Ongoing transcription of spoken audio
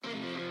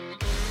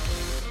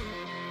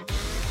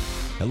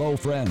Hello,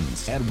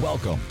 friends, and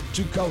welcome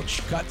to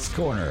Coach Cut's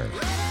Corner.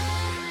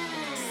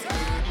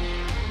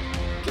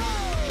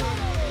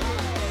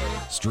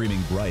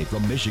 Streaming bright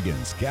from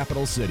Michigan's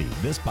capital city,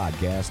 this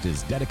podcast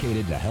is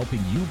dedicated to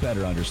helping you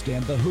better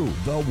understand the who,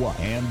 the what,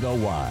 and the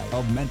why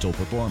of mental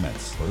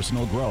performance,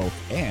 personal growth,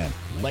 and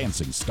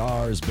Lansing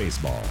Stars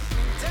baseball.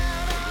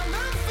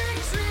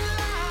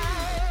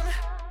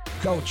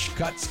 Coach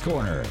Cut's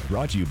Corner,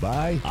 brought to you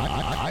by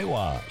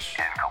iWash.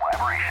 In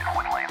collaboration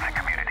with Lansing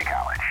Community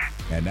College.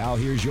 And now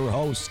here's your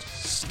host,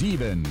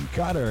 Stephen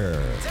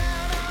Cutter.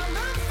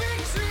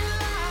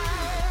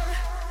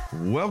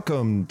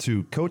 Welcome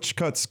to Coach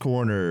Cut's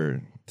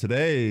Corner.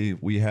 Today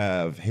we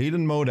have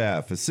Hayden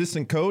Modaff,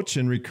 assistant coach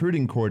and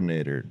recruiting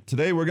coordinator.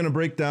 Today we're going to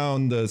break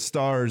down the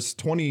Stars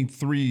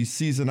 23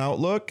 season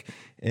outlook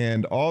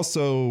and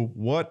also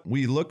what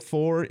we look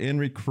for in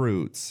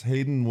recruits.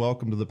 Hayden,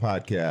 welcome to the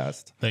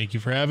podcast. Thank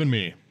you for having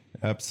me.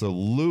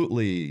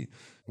 Absolutely.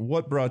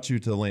 What brought you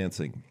to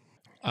Lansing?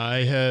 I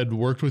had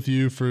worked with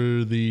you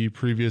for the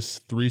previous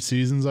 3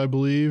 seasons, I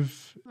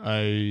believe.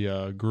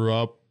 I grew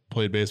up,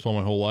 played baseball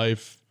my whole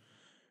life.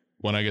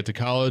 When I get to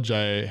college,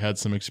 I had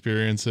some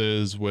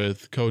experiences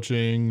with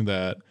coaching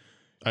that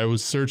I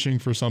was searching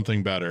for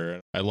something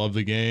better. I love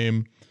the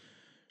game.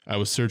 I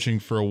was searching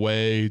for a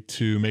way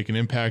to make an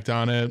impact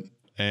on it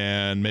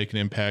and make an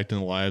impact in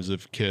the lives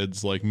of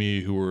kids like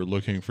me who were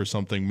looking for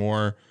something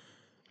more.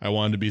 I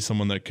wanted to be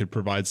someone that could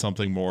provide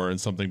something more and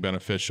something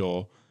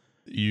beneficial.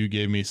 You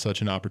gave me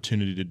such an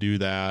opportunity to do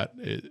that.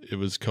 It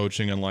was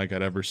coaching unlike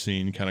I'd ever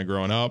seen kind of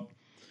growing up.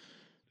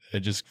 It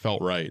just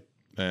felt right.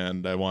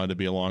 And I wanted to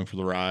be along for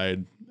the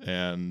ride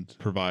and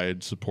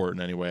provide support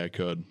in any way I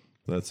could.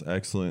 That's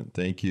excellent.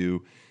 Thank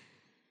you.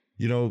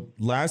 You know,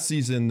 last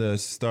season, the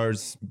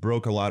Stars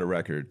broke a lot of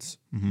records.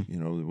 Mm-hmm. You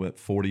know, we went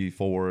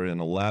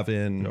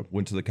 44-11, Yep.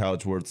 Went to the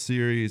College World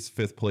Series,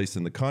 5th place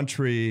in the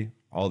country,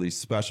 all these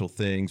special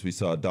things. We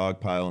saw a dog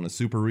pile in a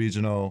super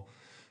regional.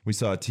 We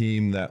saw a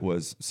team that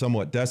was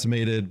somewhat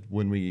decimated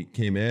when we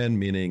came in,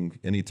 meaning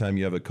anytime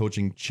you have a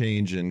coaching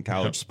change in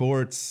college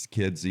sports,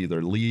 kids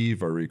either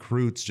leave or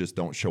recruits just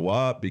don't show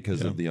up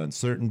because of the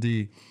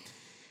uncertainty.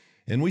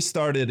 And we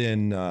started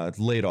in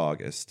late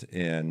August,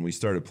 and we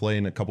started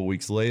playing a couple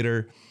weeks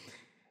later.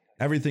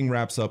 Everything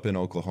wraps up in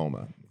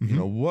Oklahoma. Mm-hmm. You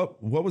know,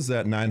 what was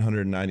that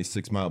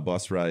 996-mile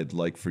bus ride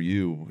like for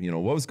you? You know,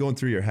 what was going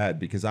through your head?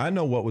 Because I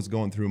know what was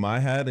going through my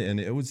head, and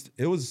it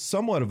was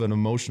somewhat of an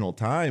emotional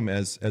time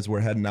as we're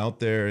heading out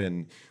there,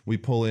 and we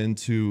pull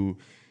into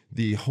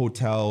the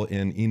hotel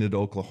in Enid,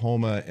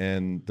 Oklahoma,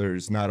 and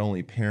there's not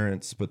only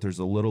parents, but there's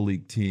a little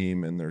league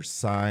team, and there's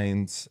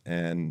signs,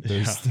 and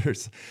there's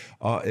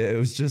it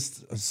was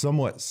just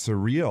somewhat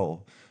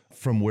surreal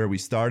from where we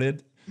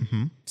started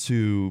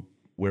to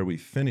where we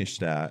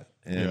finished at.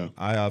 And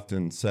I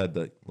often said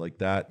that like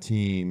that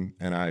team,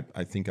 and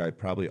I think I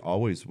probably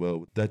always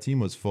will, that team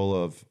was full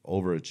of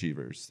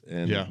overachievers,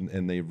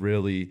 and they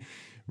really,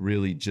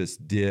 really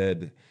just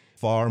did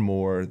far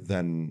more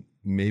than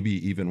maybe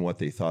even what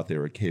they thought they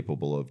were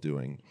capable of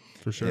doing.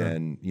 For sure.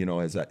 And, you know,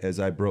 as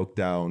I broke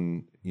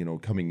down, you know,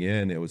 coming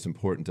in, it was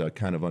important to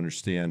kind of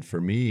understand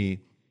for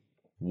me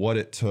what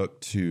it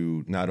took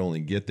to not only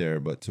get there,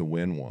 but to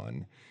win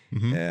one.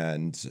 Mm-hmm.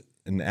 And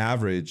an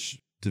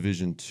average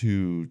Division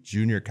II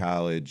junior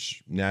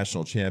college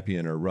national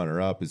champion or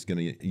runner-up is going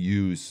to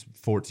use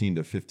 14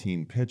 to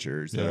 15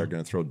 pitchers that are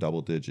going to throw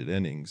double-digit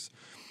innings.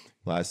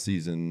 Last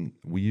season,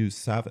 we used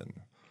 7.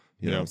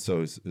 You know,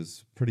 so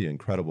it's pretty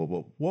incredible.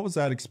 But what was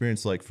that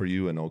experience like for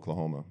you in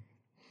Oklahoma?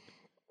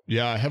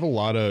 Yeah, I have a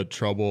lot of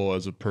trouble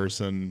as a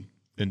person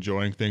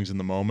enjoying things in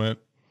the moment.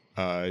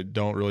 I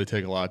don't really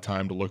take a lot of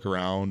time to look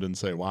around and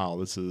say, wow,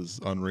 this is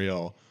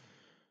unreal.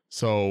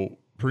 So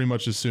pretty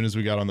much as soon as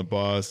we got on the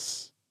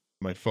bus,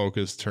 my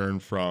focus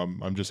turned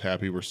from, I'm just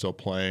happy we're still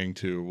playing,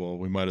 to, well,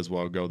 we might as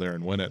well go there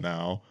and win it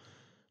now.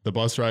 The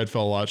bus ride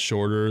felt a lot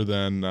shorter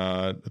than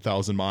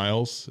 1,000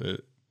 miles.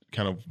 It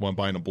kind of went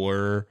by in a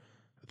blur.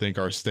 I think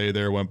our stay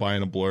there went by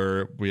in a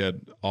blur. We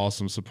had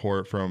awesome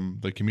support from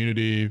the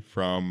community,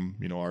 from,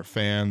 you know, our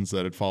fans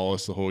that had followed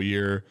us the whole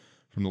year,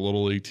 from the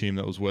Little League team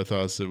that was with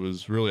us. It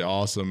was really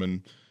awesome.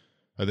 And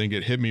I think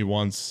it hit me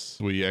once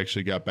we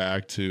actually got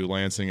back to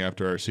Lansing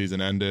after our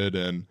season ended,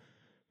 and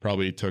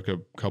probably took a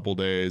couple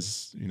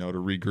days, you know, to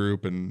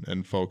regroup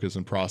and focus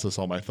and process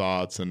all my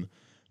thoughts. And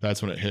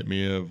that's when it hit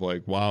me of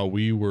like, wow,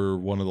 we were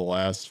one of the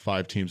last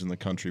 5 teams in the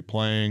country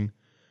playing.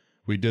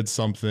 We did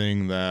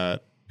something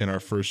that in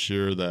our first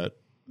year that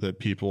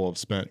people have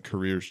spent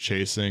careers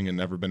chasing and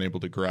never been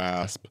able to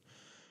grasp.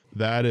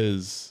 That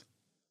is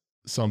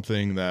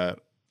something that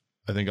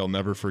I think I'll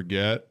never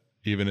forget,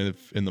 even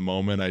if in the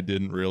moment I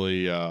didn't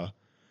really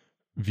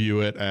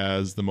view it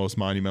as the most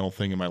monumental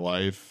thing in my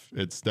life.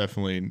 It's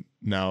definitely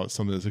now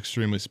something that's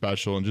extremely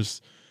special, and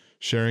just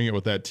sharing it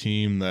with that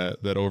team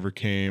that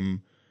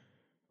overcame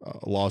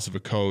a loss of a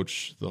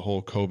coach, the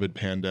whole COVID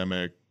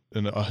pandemic,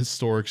 and a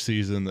historic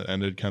season that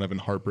ended kind of in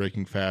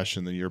heartbreaking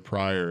fashion the year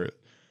prior.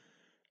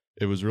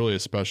 It was really a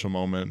special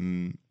moment,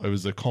 and it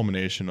was the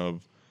culmination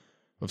of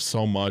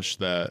so much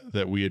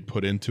that we had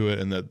put into it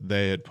and that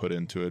they had put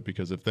into it,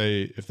 because if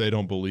they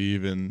don't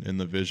believe in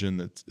the vision,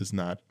 that is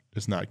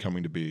not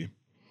coming to be.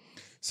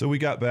 So we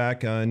got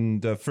back on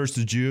the 1st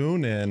of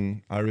June,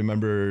 and I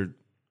remember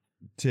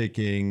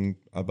taking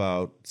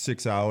about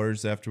 6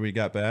 hours after we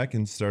got back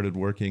and started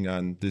working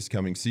on this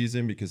coming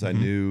season, because I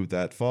knew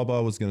that fall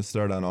ball was going to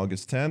start on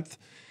August 10th.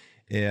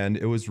 And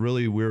it was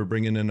really, we were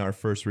bringing in our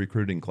first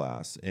recruiting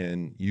class,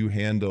 and you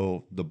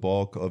handle the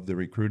bulk of the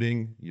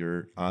recruiting.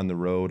 You're on the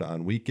road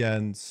on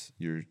weekends.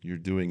 You're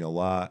doing a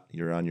lot.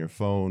 You're on your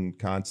phone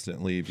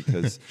constantly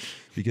because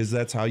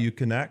that's how you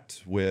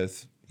connect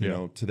with, you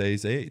know,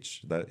 today's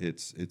age, that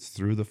it's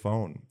through the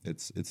phone.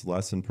 It's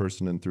less in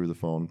person and through the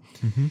phone.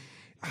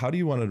 How do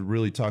you want to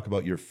really talk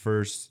about your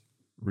first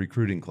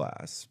recruiting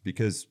class?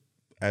 Because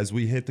as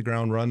we hit the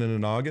ground running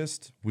in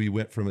August, we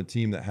went from a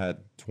team that had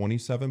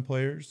 27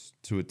 players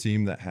to a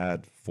team that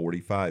had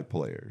 45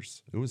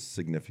 players. It was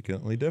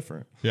significantly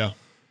different. Yeah.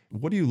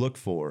 What do you look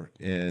for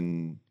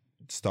in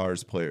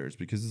Stars players?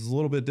 Because it's a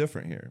little bit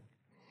different here.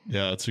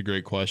 Yeah, that's a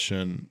great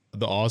question.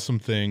 The awesome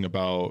thing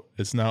about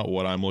it's not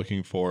what I'm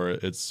looking for,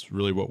 it's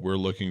really what we're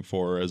looking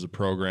for as a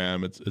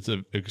program. It's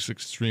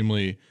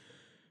extremely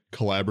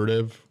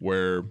collaborative,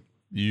 where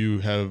you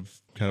have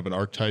kind of an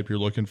archetype you're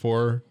looking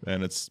for,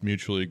 and it's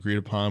mutually agreed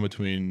upon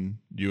between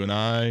you and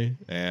I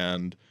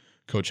and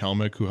Coach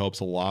Helmick, who helps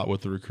a lot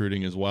with the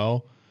recruiting as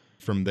well.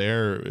 From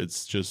there,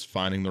 it's just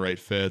finding the right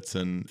fits.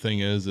 And the thing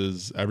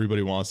is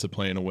everybody wants to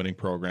play in a winning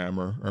program,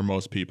 or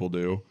most people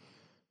do,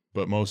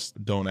 but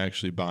most don't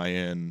actually buy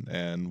in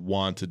and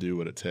want to do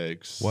what it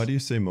takes. Why do you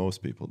say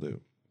most people do?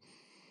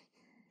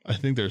 I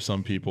think there's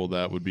some people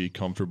that would be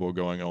comfortable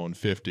going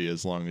 0-50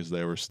 as long as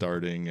they were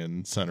starting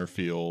in center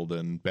field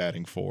and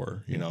batting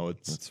 4. You know,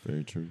 That's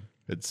very true.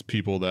 It's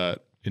people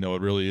that, you know,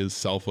 it really is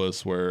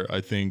selfless, where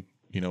I think,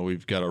 you know,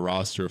 we've got a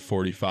roster of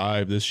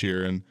 45 this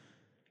year. And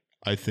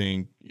I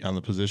think on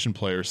the position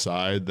player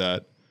side,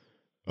 that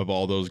of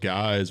all those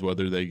guys,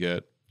 whether they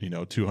get, you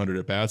know, 200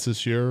 at bats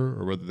this year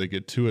or whether they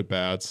get 2 at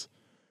bats,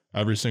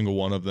 every single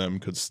one of them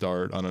could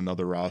start on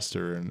another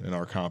roster in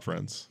our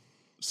conference.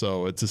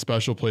 So it's a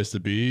special place to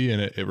be, and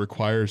it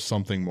requires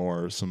something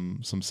more,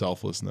 some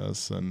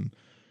selflessness. And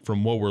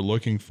from what we're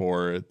looking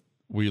for,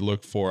 we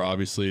look for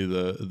obviously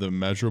the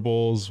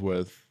measurables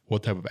with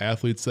what type of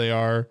athletes they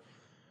are,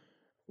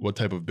 what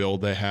type of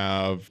build they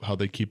have, how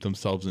they keep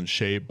themselves in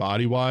shape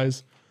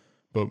body-wise.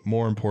 But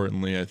more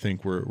importantly, I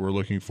think we're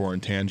looking for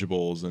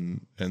intangibles.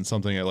 And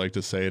something I like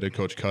to say to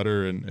Coach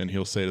Cutter, and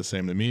he'll say the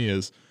same to me,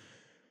 is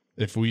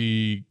if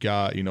we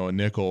got, you know, a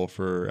nickel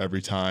for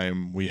every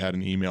time we had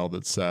an email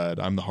that said,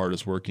 "I'm the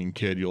hardest working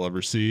kid you'll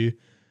ever see,"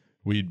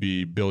 we'd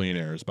be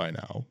billionaires by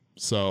now.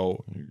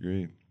 So I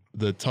agree.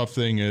 The tough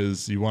thing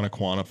is you want to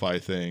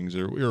quantify things,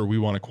 or we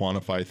want to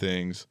quantify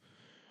things.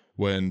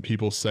 When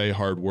people say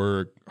hard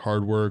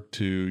work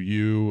to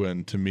you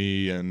and to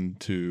me and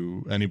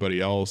to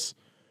anybody else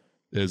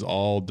is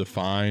all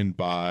defined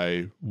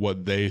by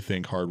what they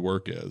think hard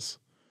work is.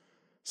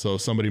 So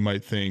somebody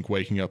might think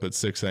waking up at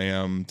 6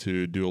 a.m.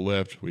 to do a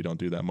lift. We don't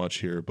do that much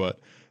here, but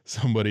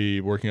somebody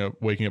waking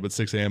up at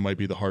 6 a.m. might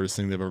be the hardest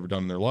thing they've ever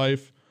done in their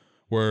life.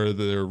 Where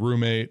their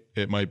roommate,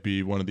 it might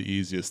be one of the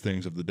easiest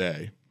things of the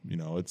day. You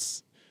know,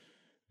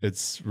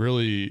 it's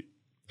really,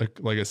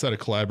 like I said, a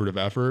collaborative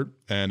effort,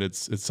 and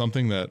it's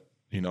something that,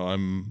 you know,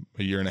 I'm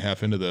a year and a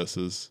half into this,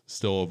 is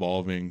still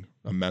evolving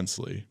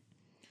immensely.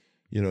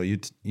 You know,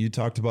 you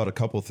talked about a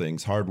couple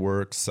things: hard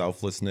work,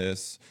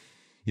 selflessness.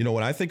 You know,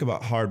 when I think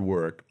about hard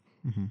work,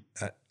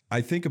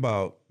 I think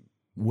about,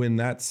 when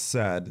that's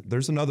said,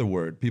 there's another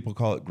word. People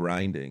call it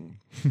grinding.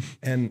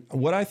 And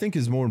what I think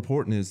is more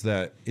important is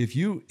that if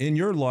you, in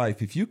your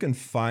life, if you can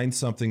find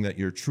something that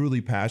you're truly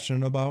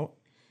passionate about,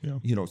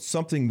 you know,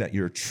 something that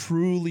you're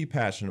truly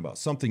passionate about,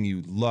 something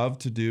you love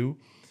to do,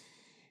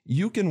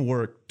 you can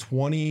work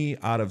 20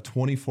 out of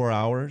 24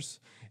 hours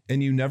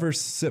and you never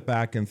sit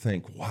back and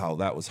think, wow,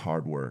 that was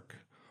hard work,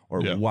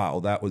 or wow,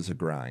 that was a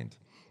grind.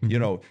 You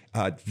know,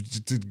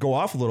 to go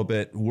off a little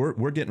bit,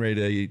 we're getting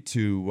ready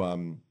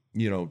to,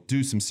 you know,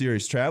 do some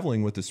serious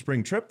traveling with the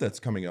spring trip that's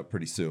coming up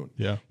pretty soon.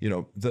 Yeah. You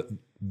know,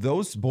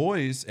 those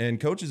boys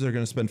and coaches are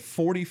going to spend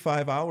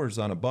 45 hours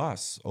on a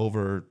bus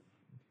over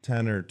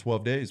 10 or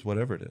 12 days,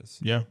 whatever it is.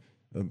 Yeah.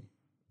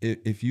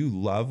 If you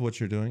love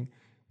what you're doing,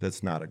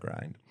 that's not a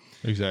grind.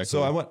 Exactly.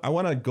 So I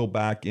want to go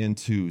back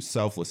into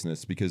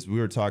selflessness, because we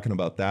were talking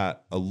about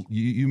that.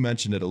 You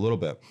mentioned it a little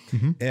bit.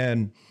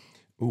 And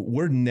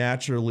we're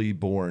naturally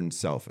born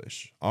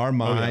selfish. Our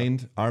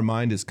mind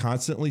is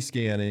constantly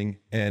scanning,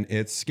 and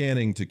it's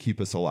scanning to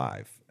keep us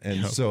alive.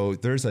 And so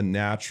there's a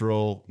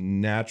natural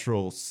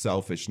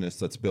selfishness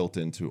that's built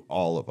into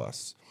all of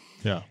us.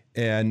 Yeah.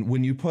 And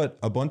when you put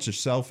a bunch of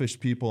selfish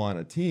people on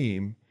a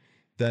team,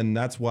 then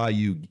that's why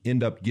you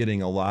end up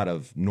getting a lot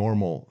of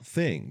normal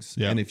things.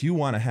 Yeah. And if you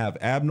want to have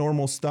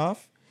abnormal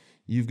stuff,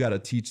 you've got to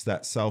teach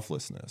that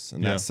selflessness.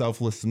 And that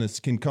selflessness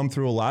can come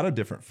through a lot of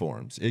different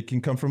forms. It can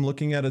come from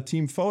looking at a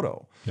team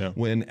photo. Yeah.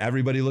 When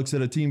everybody looks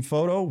at a team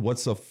photo,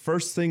 what's the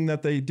first thing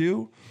that they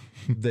do?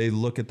 They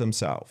look at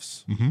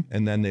themselves,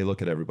 and then they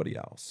look at everybody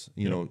else.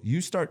 You know, you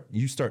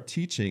start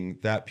teaching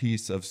that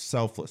piece of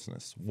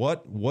selflessness.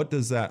 What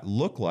does that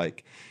look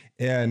like?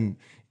 And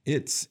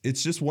it's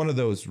just one of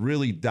those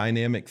really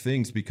dynamic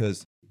things,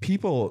 because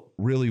people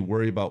really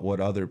worry about what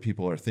other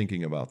people are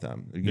thinking about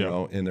them, you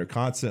know, and they're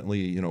constantly,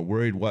 you know,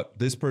 worried what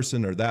this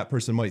person or that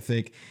person might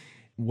think.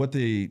 What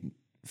they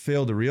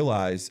fail to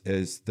realize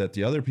is that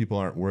the other people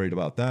aren't worried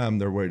about them.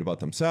 They're worried about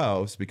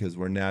themselves, because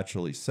we're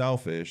naturally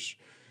selfish.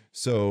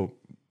 So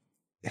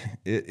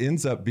it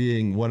ends up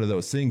being one of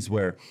those things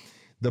where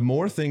the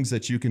more things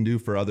that you can do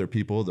for other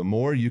people, the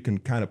more you can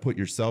kind of put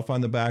yourself on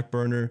the back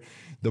burner,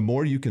 the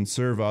more you can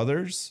serve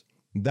others,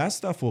 that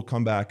stuff will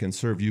come back and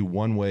serve you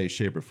one way,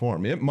 shape, or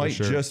form. It might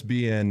just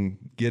be in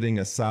getting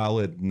a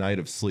solid night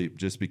of sleep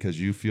just because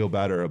you feel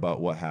better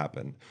about what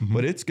happened,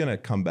 but it's going to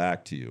come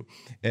back to you.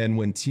 And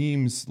when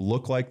teams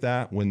look like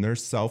that, when they're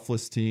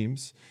selfless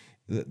teams,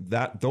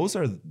 those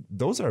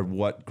are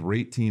what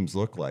great teams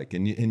look like.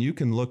 And you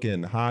can look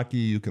in hockey,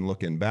 you can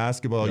look in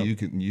basketball,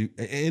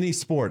 any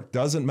sport,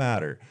 doesn't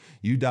matter.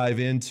 You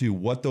dive into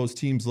what those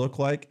teams look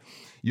like,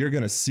 you're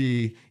going to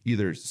see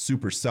either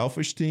super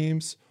selfish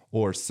teams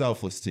or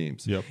selfless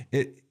teams.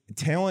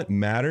 Talent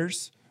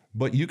matters,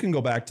 but you can go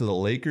back to the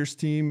Lakers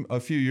team a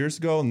few years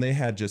ago, and they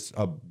had just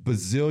a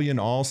bazillion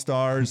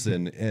all-stars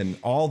and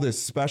all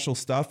this special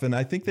stuff. And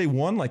I think they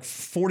won like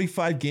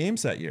 45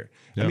 games that year.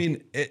 I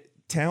mean,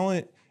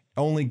 talent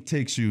only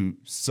takes you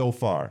so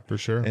far. For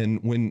sure.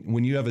 And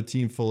when you have a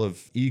team full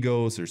of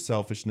egos or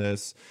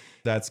selfishness,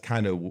 that's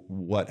kind of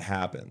what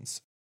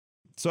happens.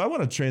 So I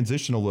want to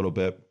transition a little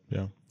bit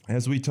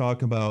as we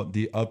talk about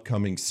the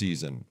upcoming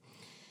season.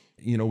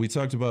 You know, we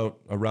talked about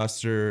a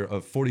roster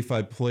of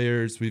 45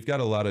 players. We've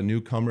got a lot of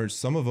newcomers.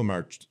 Some of them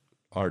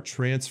are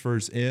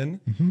transfers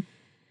in.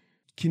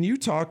 Can you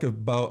talk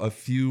about a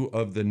few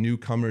of the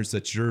newcomers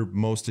that you're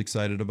most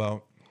excited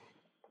about?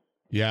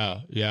 Yeah.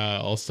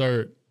 I'll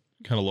start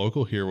kind of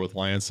local here with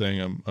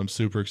Lansing. I'm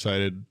super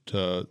excited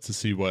to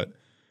see what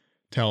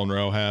Talon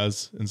Rowe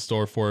has in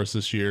store for us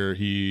this year.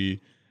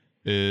 He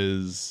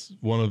is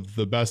one of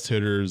the best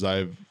hitters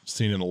I've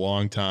seen in a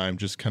long time,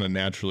 just kind of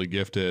naturally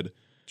gifted.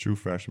 True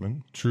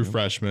freshman,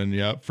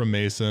 from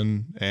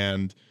Mason.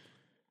 And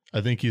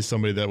I think he's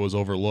somebody that was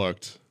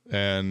overlooked,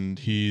 and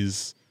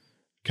he's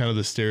kind of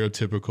the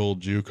stereotypical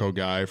JUCO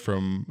guy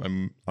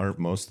from. Aren't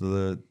most of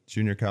the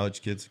junior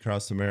college kids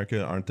across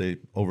America, aren't they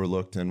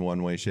overlooked in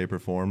one way, shape, or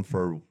form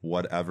for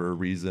whatever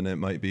reason it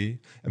might be?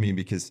 I mean,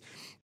 because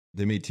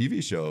they made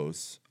TV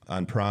shows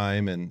on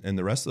Prime and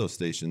the rest of those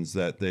stations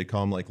that they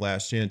call them like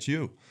Last Chance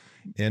U.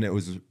 And it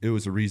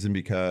was a reason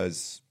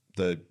because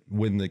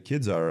when the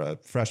kids are a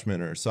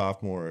freshman or a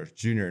sophomore or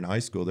junior in high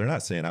school, they're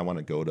not saying I want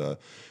to go to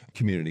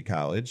community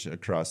college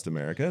across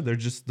America.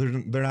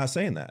 They're not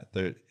saying that.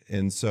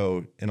 And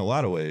so in a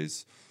lot of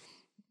ways,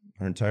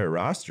 our entire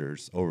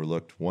roster's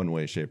overlooked one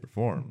way, shape, or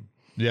form.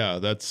 Yeah,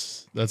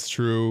 that's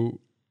true.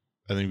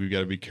 I think we've got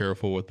to be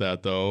careful with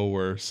that though,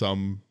 where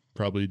some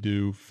probably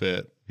do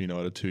fit, at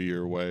a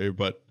 2-year way,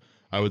 but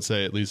I would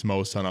say at least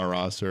most on our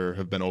roster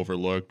have been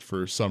overlooked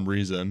for some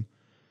reason.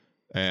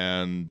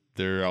 And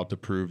they're out to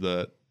prove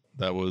that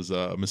was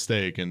a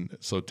mistake. And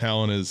so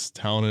Talon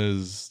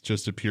is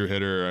just a pure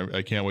hitter.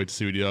 I can't wait to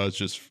see what he does.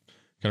 Just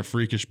kind of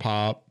freakish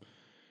pop.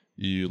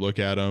 You look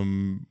at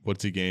him,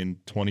 what's he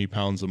gained? 20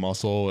 pounds of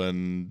muscle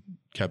and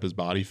kept his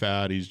body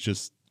fat. He's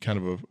just kind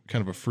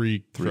of a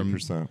freak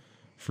 3%.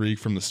 Freak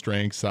from the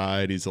strength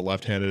side. He's a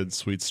left-handed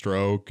sweet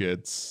stroke.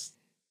 It's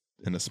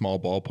in a small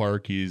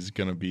ballpark. He's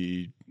going to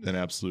be an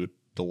absolute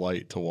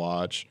delight to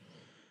watch.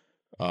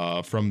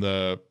 From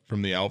the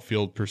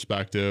outfield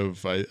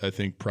perspective, I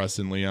think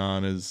Preston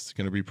Leon is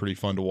going to be pretty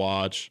fun to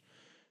watch.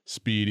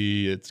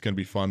 Speedy, it's going to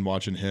be fun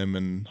watching him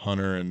and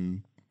Hunter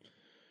and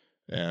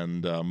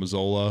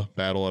Mazzola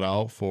battle it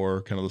out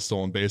for kind of the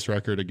stolen base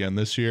record again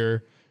this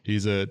year.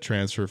 He's a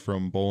transfer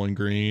from Bowling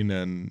Green,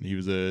 and he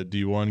was a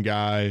D1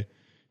 guy.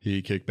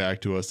 He kicked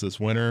back to us this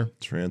winter.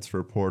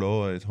 Transfer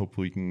portal. I hope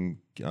we can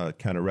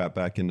kind of wrap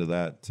back into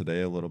that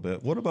today a little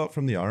bit. What about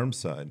from the arm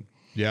side?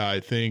 Yeah, I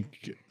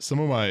think some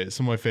of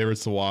my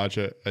favorites to watch.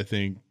 I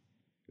think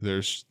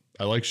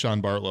I like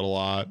Sean Bartlett a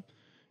lot.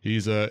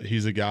 He's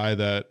a guy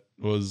that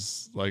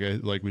was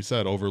like we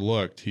said,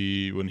 overlooked.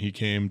 When he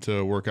came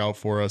to work out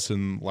for us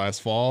in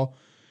last fall,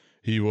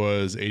 he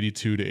was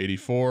 82 to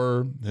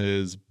 84.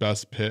 His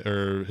best pit,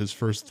 or his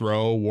first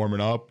throw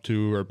warming up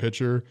to our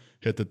pitcher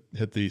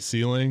hit the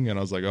ceiling, and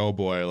I was like, oh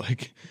boy,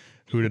 like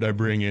who did I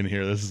bring in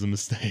here? This is a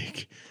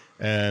mistake.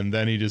 And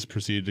then he just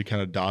proceeded to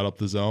kind of dot up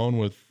the zone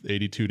with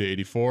 82 to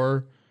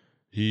 84.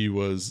 He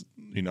was,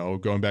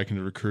 going back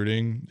into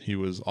recruiting, he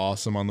was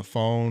awesome on the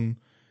phone.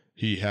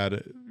 He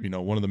had,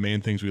 one of the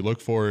main things we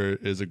look for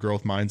is a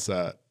growth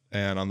mindset.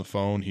 And on the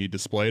phone, he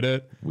displayed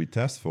it. We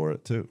test for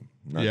it too.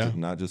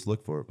 Not just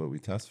look for it, but we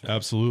test for it.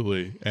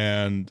 Absolutely.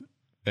 And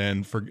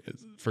And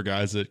for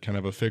guys that kind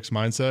of a fixed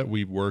mindset,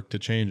 we work to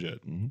change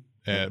it.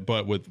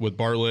 But with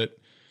Bartlett,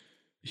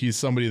 he's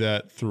somebody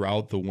that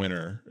throughout the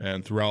winter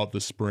and throughout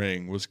the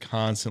spring was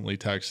constantly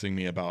texting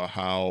me about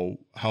how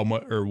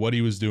much or what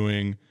he was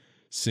doing,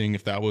 seeing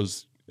if that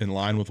was in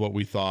line with what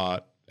we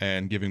thought,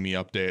 and giving me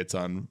updates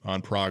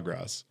on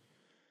progress.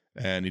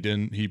 And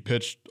he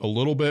pitched a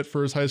little bit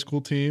for his high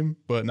school team,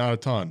 but not a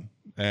ton.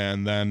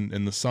 And then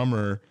in the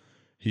summer,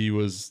 he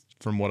was,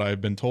 from what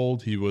I've been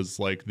told, he was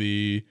like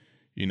he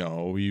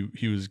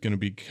was going to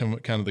be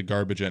kind of the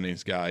garbage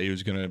innings guy. He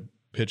was going to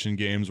pitch in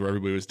games where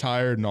everybody was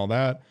tired and all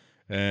that.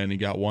 And he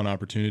got one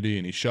opportunity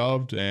and he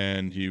shoved,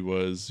 and he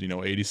was,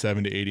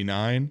 87 to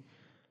 89.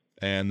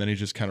 And then he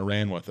just kind of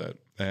ran with it.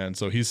 And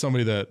so he's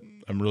somebody that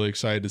I'm really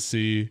excited to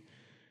see,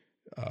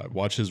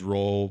 watch his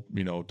role,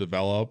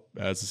 develop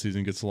as the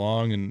season gets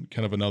along. And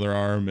kind of another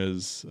arm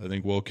is, I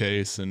think, Will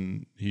Case,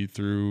 and he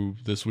threw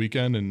this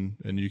weekend,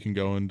 and you can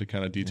go into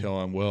kind of detail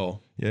on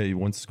Will. Yeah, he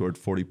once scored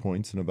 40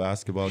 points in a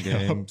basketball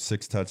game,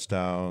 6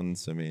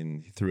 touchdowns. I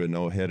mean, he threw a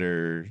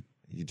no-hitter.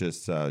 He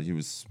just he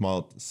was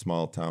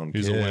small town kid.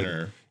 He's a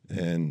winner,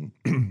 and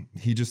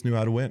he just knew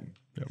how to win.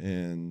 Yep.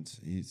 And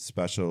he's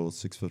special,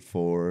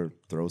 6'4",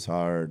 throws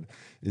hard,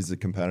 is a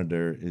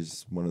competitor,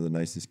 is one of the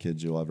nicest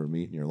kids you'll ever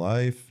meet in your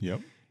life.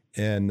 Yep.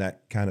 And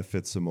that kind of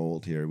fits the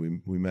mold here.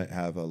 We might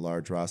have a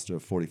large roster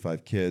of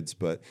 45 kids,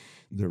 but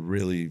they're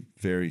really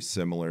very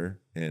similar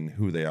in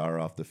who they are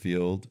off the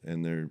field,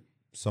 and they're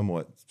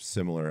somewhat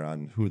similar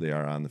on who they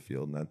are on the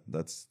field. And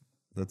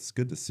that's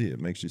good to see. It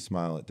makes you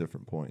smile at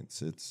different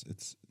points.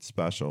 It's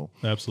special.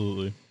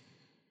 Absolutely.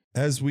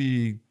 As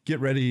we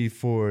get ready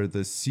for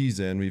the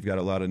season, we've got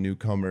a lot of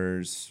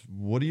newcomers.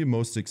 What are you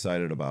most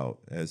excited about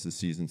as the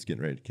season's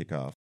getting ready to kick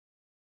off?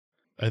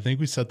 I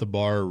think we set the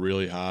bar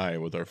really high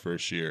with our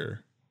first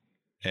year.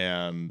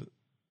 And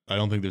I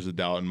don't think there's a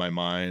doubt in my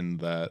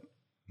mind that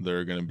there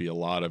are going to be a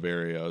lot of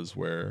areas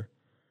where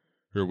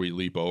we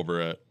leap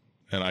over it.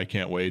 And I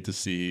can't wait to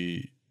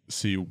see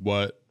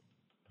what,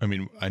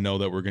 I know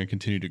that we're going to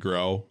continue to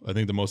grow. I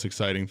think the most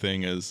exciting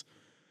thing is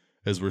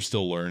we're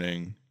still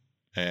learning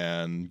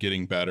and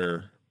getting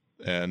better.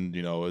 And,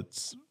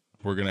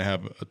 we're going to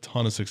have a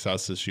ton of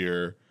success this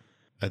year.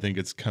 I think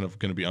it's kind of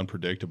going to be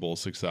unpredictable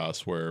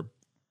success where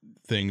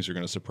things are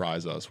going to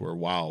surprise us, where,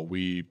 wow,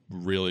 we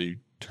really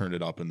turned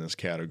it up in this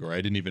category.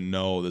 I didn't even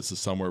know this is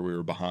somewhere we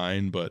were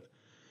behind, but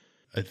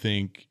I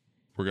think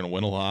we're going to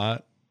win a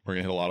lot. We're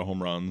going to hit a lot of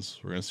home runs.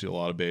 We're going to steal a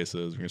lot of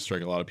bases. We're going to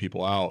strike a lot of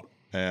people out.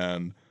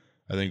 And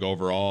I think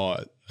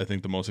overall, I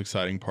think the most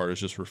exciting part is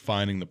just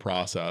refining the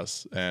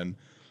process. And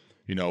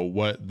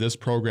what this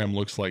program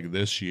looks like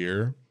this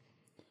year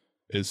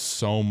is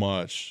so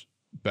much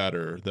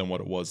better than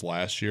what it was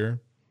last year.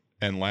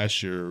 And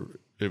last year,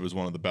 it was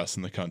one of the best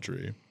in the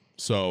country.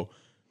 So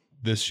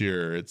this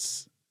year,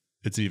 it's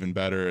even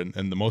better.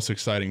 And the most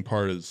exciting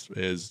part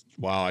is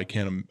wow, I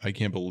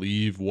can't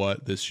believe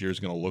what this year is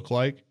going to look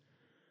like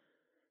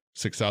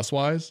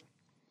success-wise.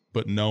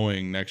 But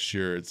knowing next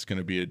year it's going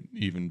to be an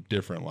even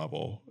different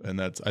level.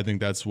 And I think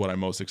that's what I'm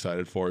most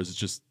excited for, is it's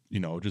just,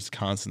 just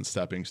constant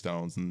stepping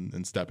stones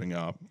and stepping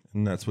up.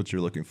 And that's what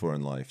you're looking for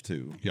in life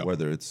too. Yep.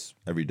 Whether it's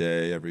every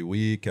day, every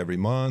week, every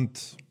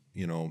month,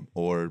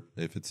 or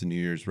if it's a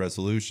New Year's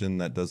resolution,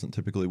 that doesn't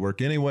typically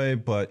work anyway,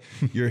 but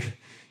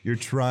you're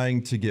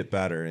trying to get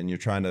better, and you're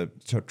trying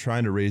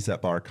to raise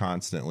that bar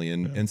constantly.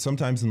 And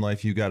sometimes in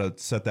life, you got to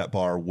set that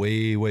bar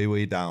way, way,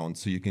 way down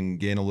so you can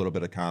gain a little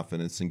bit of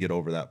confidence and get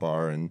over that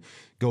bar and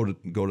go to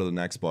the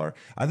next bar.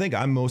 I think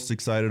I'm most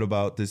excited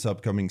about this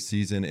upcoming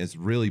season is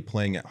really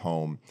playing at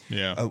home.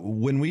 Yeah.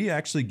 When we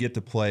actually get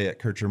to play at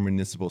Kircher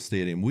Municipal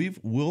Stadium,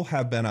 we'll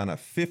have been on a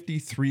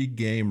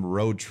 53-game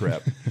road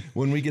trip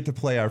when we get to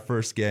play our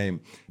first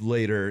game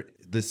later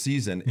this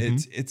season.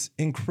 It's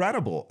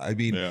incredible. I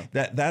mean,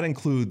 that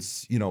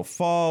includes,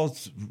 fall,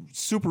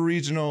 super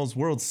regionals,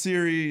 World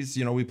Series.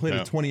 We played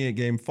a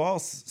 28-game fall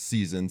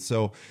season.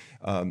 So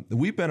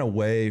we've been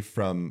away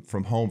from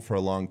home for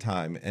a long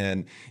time.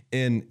 And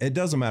it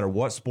doesn't matter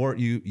what sport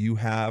you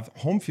have,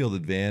 home field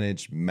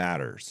advantage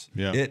matters.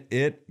 Yeah.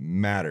 It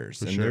matters.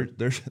 For and sure.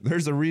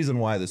 there's a reason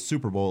why the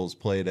Super Bowl is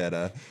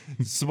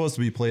supposed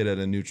to be played at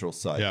a neutral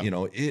site.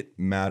 Yeah. It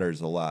matters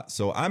a lot.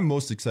 So I'm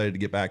most excited to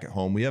get back at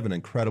home. We have an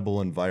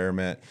incredible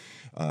environment.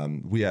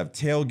 We have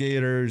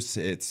tailgaters.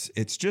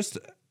 It's just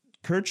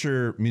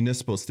Kircher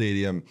Municipal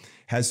Stadium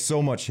has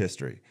so much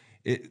history.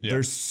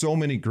 There's so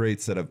many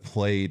greats that have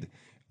played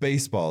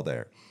baseball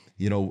there.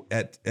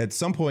 At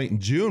some point in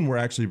June, we're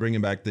actually bringing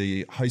back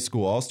the high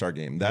school all-star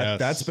game.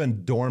 That's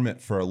been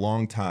dormant for a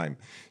long time.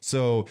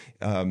 So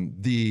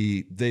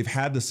they've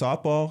had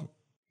the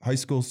high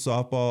school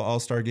softball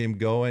all-star game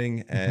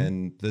going,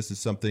 and this is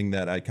something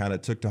that I kind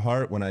of took to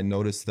heart when I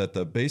noticed that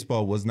the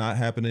baseball was not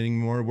happening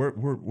anymore.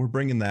 We're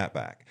bringing that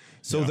back.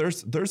 So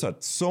there's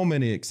so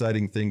many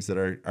exciting things that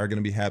are going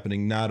to be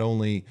happening, not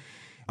only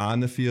on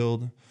the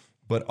field,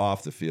 but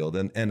off the field.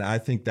 And I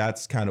think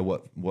that's kind of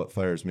what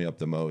fires me up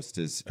the most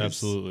is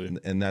Absolutely.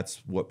 And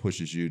that's what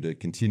pushes you to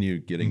continue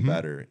getting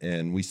better.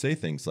 And we say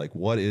things like,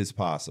 what is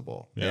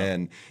possible? Yeah.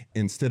 And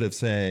instead of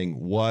saying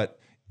what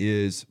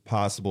is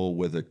possible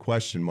with a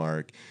question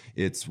mark,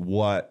 it's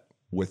what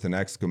with an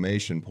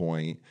exclamation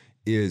point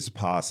is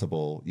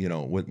possible,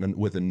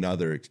 with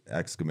another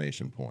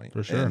exclamation point.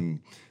 For sure. And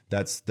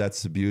that's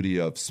the beauty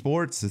of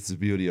sports. It's the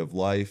beauty of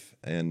life.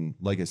 And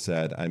like I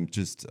said, I'm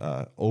just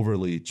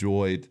overly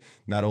joyed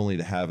not only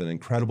to have an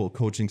incredible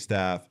coaching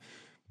staff,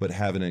 but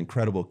have an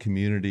incredible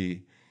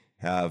community,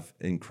 have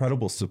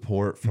incredible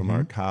support from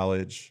our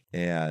college,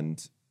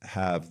 and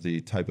have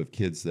the type of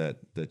kids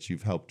that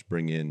you've helped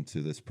bring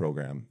into this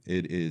program.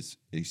 It is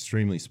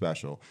extremely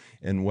special.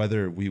 And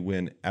whether we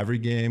win every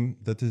game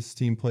that this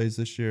team plays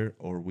this year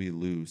or we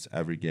lose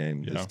every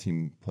game this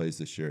team plays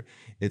this year,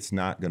 it's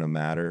not going to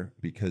matter,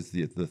 because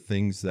the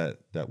things that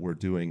we're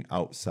doing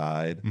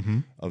outside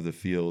of the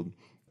field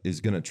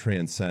is going to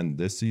transcend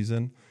this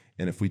season.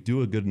 And if we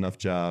do a good enough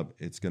job,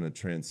 it's going to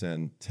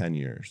transcend 10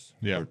 years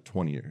or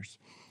 20 years.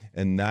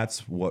 And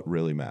that's what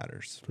really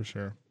matters. For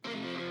sure.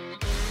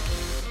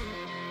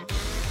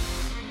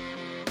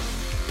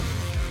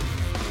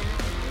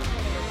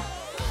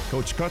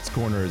 Coach Cut's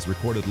Corner is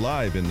recorded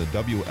live in the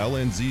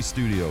WLNZ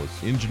studios.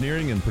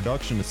 Engineering and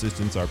production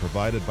assistance are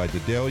provided by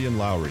Dedalian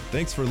Lowry.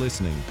 Thanks for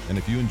listening. And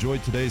if you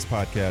enjoyed today's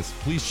podcast,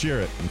 please share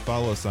it and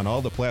follow us on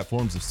all the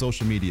platforms of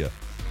social media.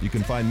 You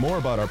can find more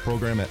about our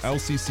program at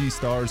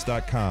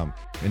lccstars.com,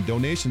 and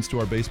donations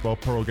to our baseball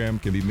program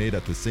can be made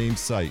at the same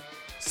site.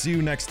 See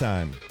you next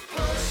time.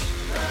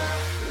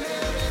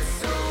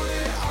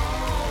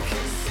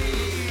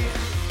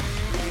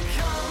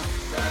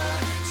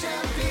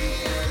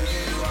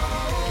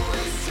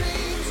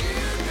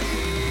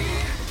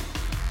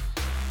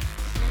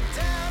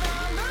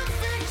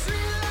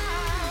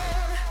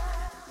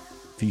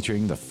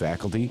 Featuring the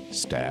faculty,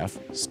 staff,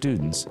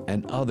 students,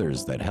 and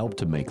others that help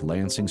to make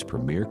Lansing's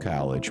premier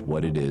college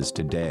what it is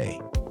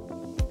today.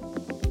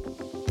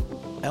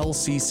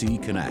 LCC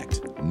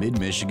Connect,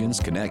 Mid-Michigan's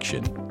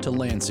connection to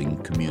Lansing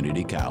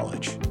Community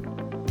College.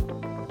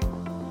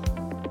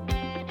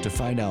 To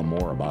find out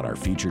more about our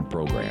featured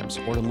programs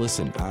or to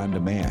listen on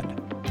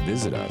demand,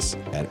 visit us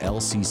at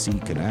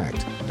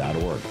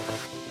lccconnect.org.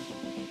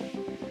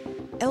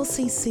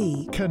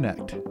 LCC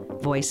Connect.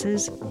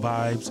 Voices,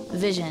 Vibes.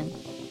 Vision.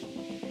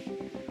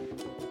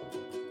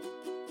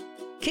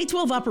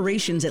 K-12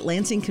 Operations at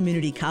Lansing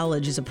Community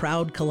College is a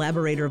proud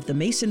collaborator of the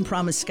Mason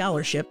Promise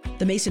Scholarship.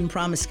 The Mason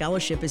Promise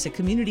Scholarship is a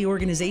community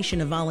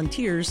organization of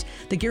volunteers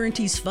that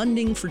guarantees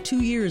funding for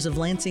 2 years of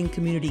Lansing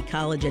Community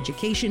College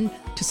education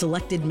to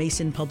selected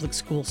Mason Public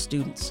School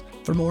students.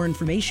 For more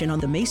information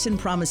on the Mason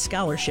Promise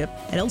Scholarship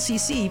at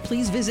LCC,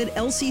 please visit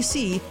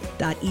lcc.edu/hope.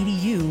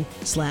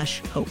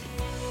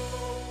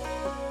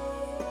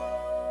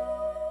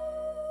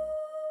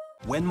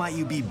 When might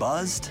you be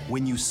buzzed?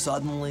 When you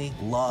suddenly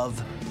love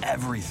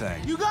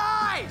everything. You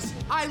guys,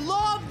 I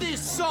love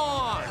this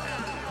song.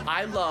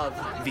 I love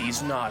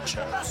these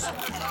nachos.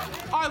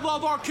 I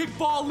love our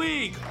kickball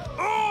league.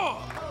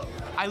 Ugh!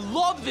 I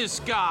love this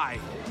guy.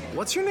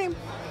 What's your name?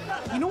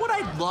 You know what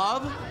I'd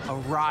love? A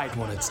ride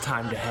when it's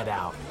time to head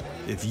out.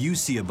 If you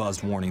see a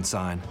buzzed warning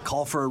sign,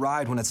 call for a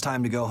ride when it's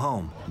time to go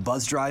home.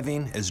 Buzz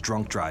driving is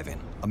drunk driving.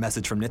 A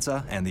message from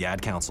NHTSA and the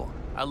Ad Council.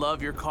 I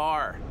love your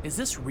car. Is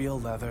this real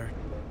leather?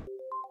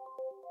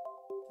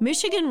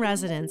 Michigan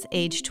residents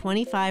aged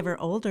 25 or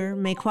older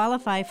may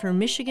qualify for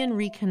Michigan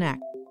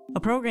Reconnect, a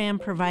program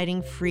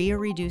providing free or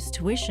reduced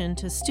tuition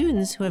to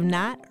students who have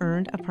not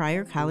earned a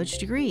prior college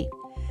degree.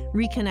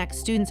 Reconnect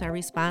students are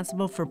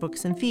responsible for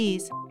books and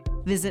fees.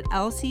 Visit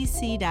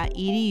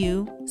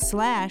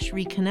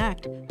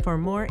lcc.edu/reconnect for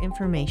more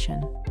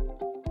information.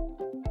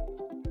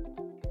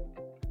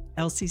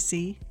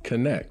 LCC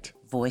Connect.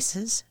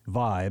 Voices,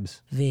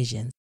 Vibes.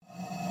 Vision.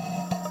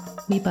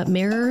 We but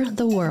mirror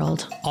the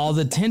world. All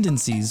the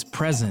tendencies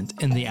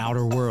present in the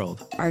outer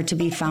world Are to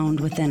be found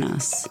within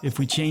us. if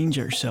we change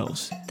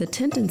ourselves. The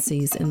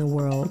tendencies in the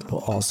world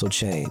Will also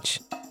change.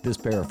 This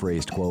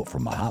paraphrased quote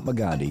from Mahatma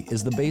Gandhi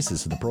is the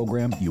basis of the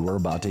program you are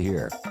about to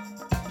hear.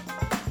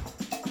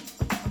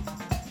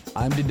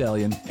 I'm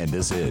Dedalian, and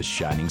this is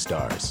Shining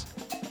Stars,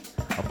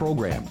 a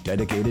program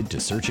dedicated to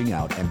searching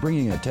out and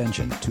bringing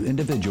attention to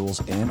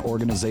individuals and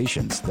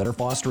organizations that are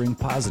fostering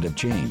positive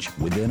change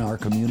within our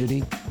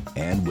community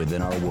and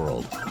within our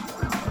world.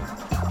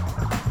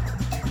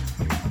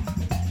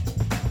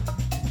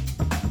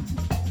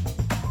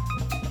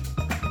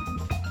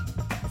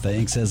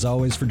 Thanks, as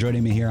always, for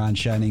joining me here on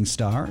Shining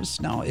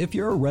Stars. Now, if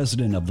you're a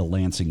resident of the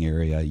Lansing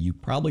area, you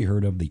probably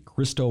heard of the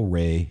Cristo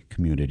Rey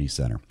Community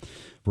Center.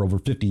 For over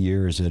 50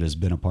 years, it has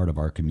been a part of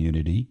our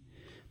community,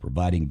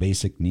 providing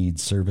basic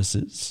needs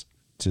services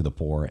to the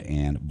poor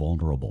and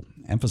vulnerable,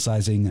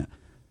 emphasizing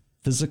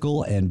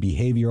physical and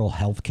behavioral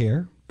health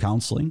care,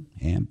 counseling,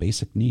 and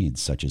basic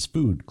needs such as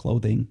food,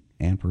 clothing,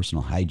 and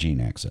personal hygiene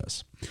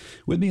access.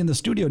 With me in the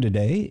studio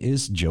today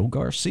is Joe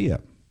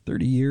Garcia.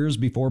 30 years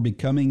before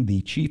becoming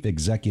the Chief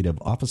Executive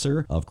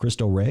Officer of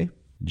Cristo Rey,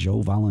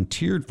 Joe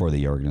volunteered for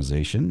the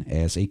organization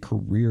as a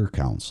career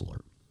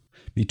counselor.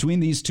 Between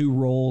these two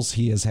roles,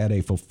 he has had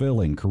a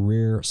fulfilling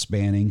career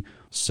spanning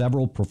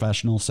several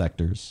professional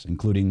sectors,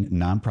 including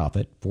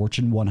nonprofit,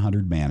 Fortune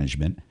 100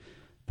 management,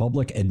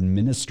 public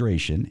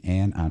administration,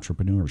 and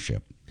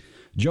entrepreneurship.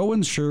 Joe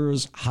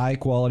ensures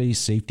high-quality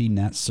safety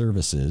net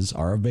services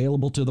are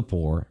available to the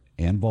poor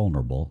and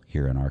vulnerable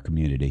here in our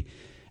community.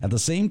 At the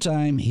same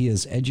time, he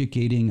is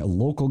educating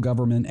local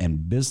government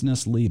and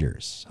business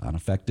leaders on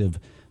effective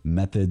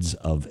methods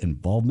of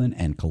involvement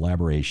and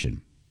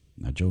collaboration.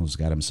 Now, Joe's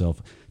got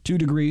himself 2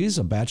 degrees,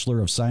 a Bachelor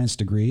of Science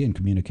degree in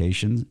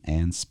Communication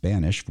and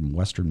Spanish from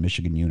Western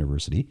Michigan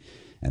University,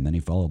 and then he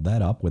followed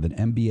that up with an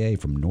MBA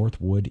from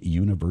Northwood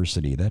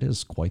University. That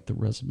is quite the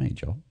resume,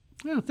 Joe.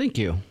 Oh, thank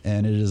you.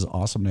 And it is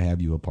awesome to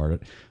have you a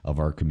part of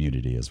our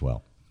community as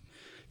well.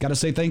 Got to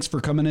say thanks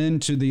for coming in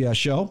to the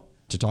show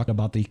to talk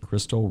about the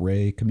Cristo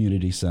Rey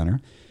Community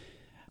Center.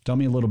 Tell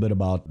me a little bit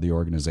about the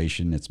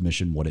organization, its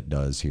mission, what it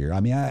does here. I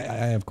mean,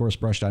 I of course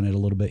brushed on it a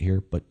little bit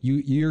here, but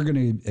you're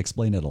going to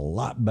explain it a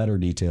lot better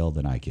detail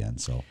than I can.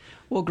 So,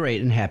 well,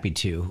 great, and happy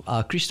to.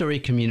 Cristo Rey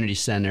Community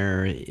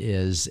Center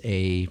is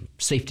a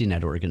safety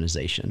net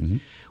organization. Mm-hmm.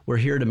 We're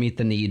here to meet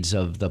the needs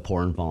of the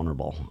poor and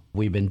vulnerable.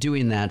 We've been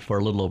doing that for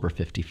a little over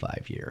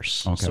 55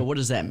 years. Okay. So what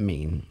does that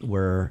mean?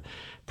 We're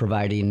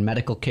providing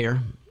medical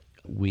care.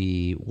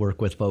 We work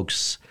with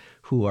folks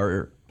who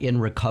are in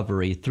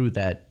recovery through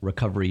that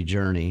recovery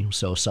journey,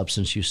 so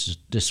substance use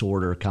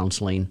disorder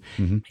counseling,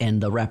 mm-hmm.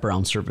 and the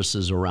wraparound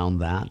services around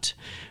that.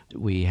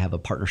 We have a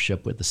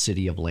partnership with the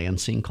city of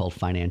Lansing called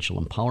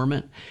Financial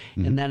Empowerment,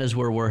 mm-hmm. and that is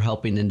where we're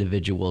helping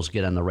individuals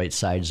get on the right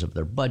sides of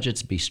their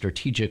budgets, be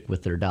strategic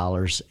with their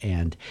dollars,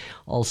 and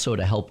also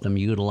to help them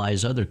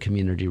utilize other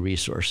community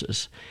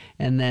resources.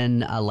 And then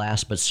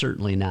last but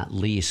certainly not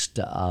least,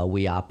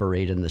 we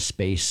operate in the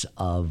space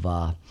of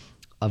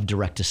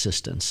direct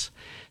assistance.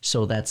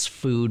 So that's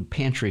food,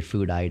 pantry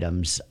food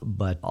items,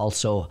 but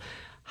also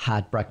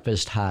hot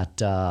breakfast,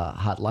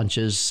 hot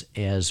lunches,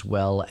 as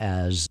well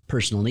as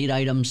personal need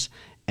items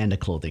and a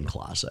clothing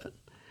closet.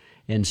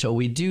 And so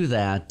we do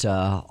that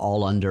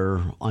all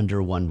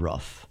under one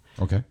roof.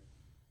 Okay.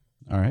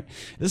 All right.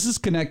 This is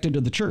connected to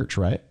the church,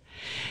 right?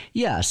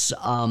 Yes,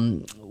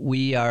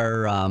 we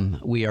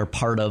are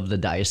part of the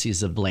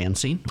Diocese of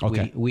Lansing.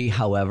 Okay. We,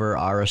 however,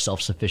 are a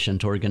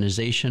self-sufficient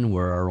organization.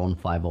 We're our own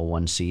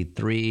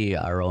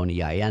 501c3, our own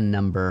EIN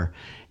number,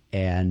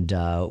 and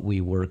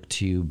we work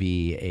to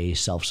be a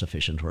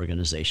self-sufficient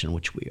organization,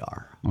 which we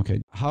are.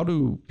 Okay. How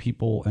do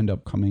people end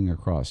up coming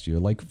across you?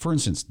 Like, for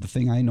instance, the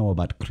thing I know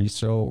about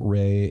Cristo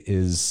Rey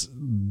is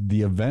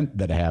the event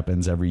that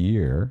happens every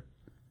year.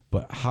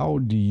 But how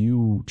do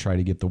you try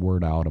to get the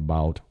word out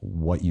about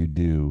what you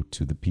do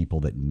to the people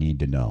that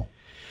need to know?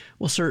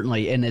 Well,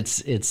 certainly, and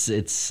it's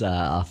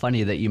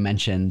funny that you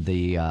mentioned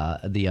the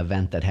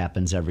event that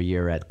happens every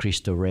year at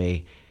Cristo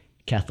Rey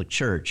Catholic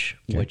Church,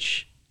 okay.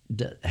 which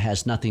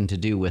has nothing to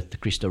do with the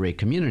Cristo Rey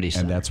Community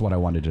Center. And that's what I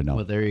wanted to know.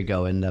 Well, there you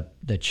go. And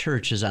the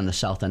church is on the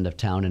south end of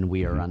town, and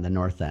we are on the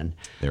north end.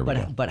 There we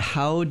go. But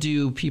how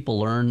do people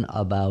learn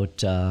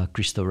about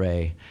Cristo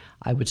Rey?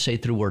 I would say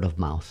through word of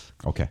mouth.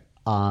 Okay.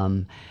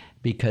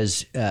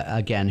 Because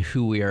again,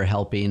 who we are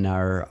helping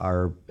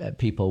are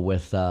people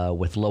with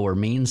lower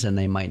means, and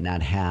they might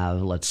not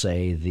have, let's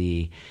say,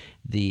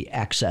 the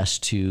access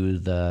to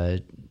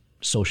the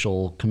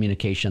social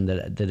communication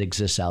that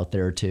exists out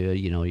there to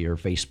your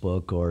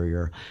Facebook or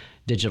your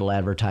digital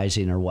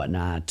advertising or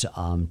whatnot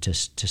to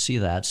see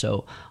that.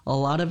 So a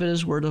lot of it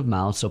is word of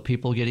mouth. So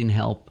people getting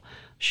help,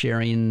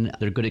 sharing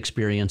their good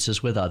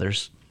experiences with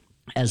others,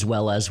 as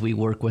well as we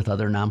work with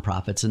other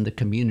nonprofits in the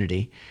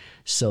community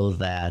so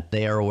that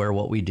they are aware of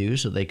what we do,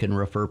 so they can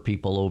refer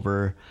people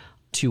over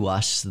to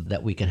us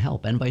that we can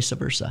help, and vice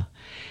versa.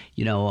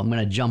 I'm going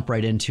to jump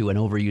right into an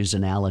overused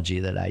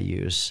analogy that I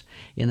use.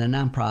 In the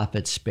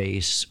nonprofit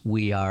space,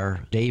 we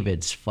are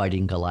David's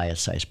fighting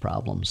Goliath-sized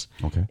problems.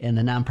 Okay. In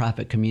the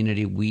nonprofit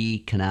community, we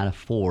cannot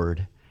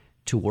afford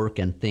to work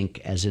and think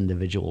as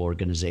individual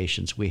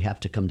organizations. We have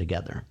to come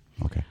together.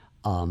 Okay.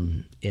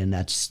 And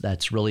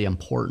that's really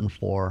important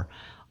for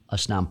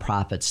us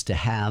nonprofits to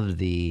have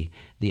the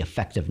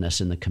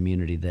effectiveness in the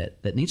community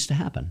that needs to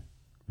happen.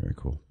 Very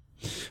cool.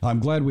 I'm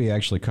glad we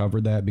actually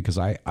covered that, because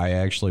I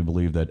actually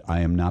believe that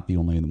I am not the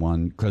only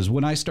one. Because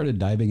when I started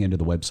diving into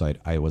the website,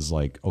 I was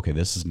like, okay,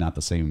 this is not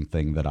the same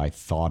thing that I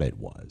thought it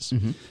was.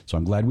 Mm-hmm. So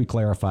I'm glad we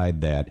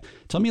clarified that.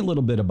 Tell me a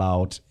little bit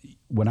about,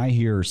 when I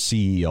hear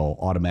CEO,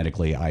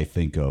 automatically I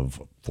think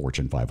of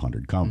Fortune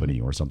 500 company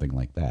mm-hmm. or something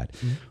like that.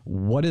 Mm-hmm.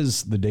 What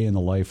is the day in the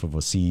life of a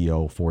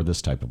CEO for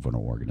this type of an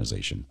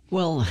organization?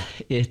 Well,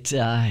 it's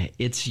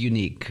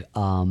unique.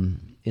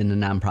 In the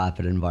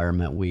nonprofit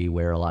environment, we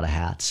wear a lot of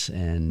hats,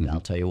 and mm-hmm. I'll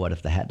tell you what,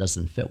 if the hat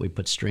doesn't fit, we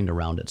put string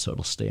around it so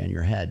it'll stay on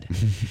your head.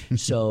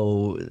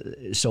 So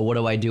what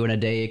do I do in a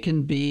day? It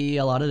can be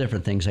a lot of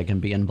different things. I can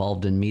be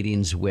involved in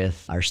meetings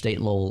with our state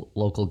and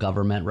local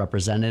government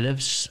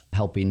representatives,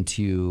 helping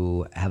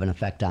to have an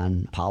effect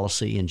on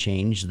policy and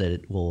change that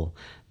it will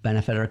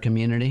benefit our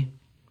community.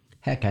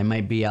 Heck, I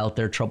might be out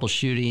there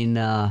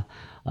troubleshooting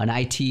an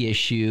IT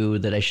issue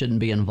that I shouldn't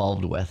be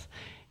involved with,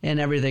 and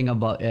everything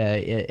about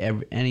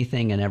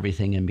anything and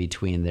everything in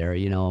between there.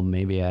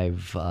 Maybe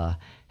I've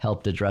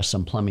helped address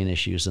some plumbing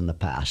issues in the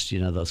past,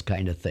 those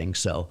kind of things.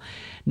 So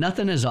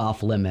nothing is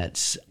off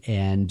limits,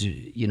 and,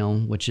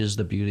 which is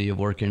the beauty of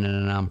working in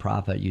a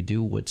nonprofit. You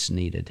do what's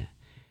needed,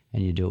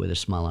 and you do it with a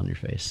smile on your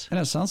face. And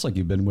it sounds like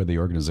you've been with the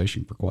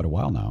organization for quite a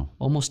while now.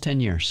 Almost 10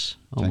 years.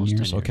 10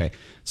 years? Okay.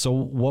 So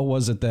what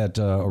was it that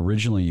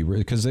originally,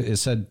 because it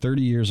said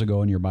 30 years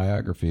ago in your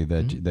biography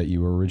that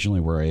you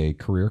originally were a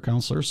career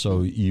counselor,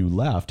 so you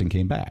left and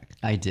came back.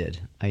 I did.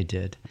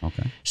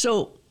 Okay.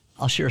 So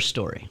I'll share a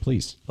story.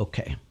 Please.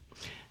 Okay.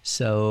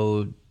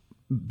 So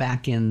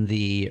back in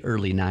the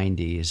early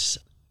 90s,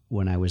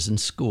 when I was in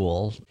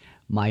school,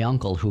 my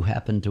uncle, who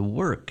happened to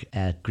work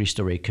at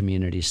Cristo Rey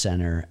Community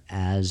Center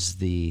as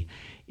the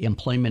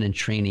employment and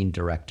training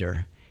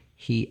director,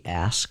 he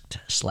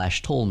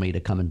asked/told me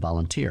to come and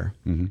volunteer.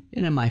 Mm-hmm.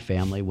 And in my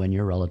family, when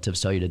your relatives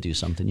tell you to do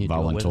something, you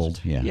do it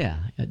with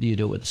you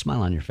do it with a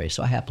smile on your face.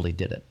 So I happily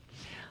did it.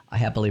 I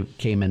happily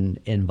came in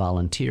and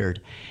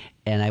volunteered.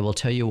 And I will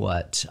tell you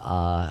what,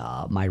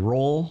 my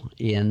role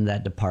in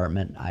that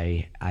department,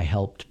 I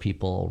helped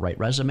people write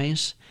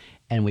resumes,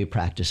 and we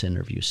practice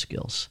interview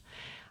skills.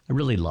 I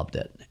really loved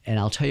it. And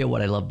I'll tell you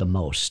what I loved the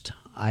most.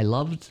 I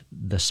loved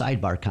the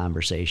sidebar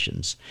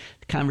conversations,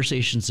 the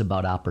conversations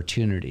about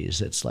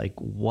opportunities. It's like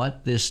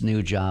what this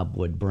new job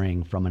would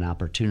bring from an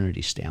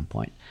opportunity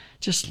standpoint.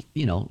 Just,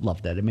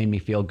 loved that. It made me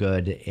feel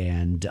good,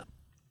 and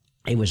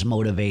it was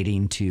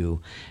motivating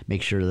to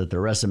make sure that their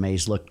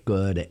resumes looked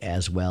good,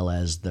 as well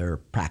as they're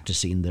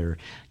practicing their,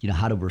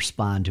 how to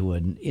respond to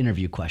an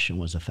interview question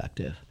was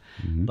effective.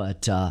 Mm-hmm.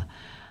 But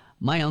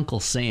my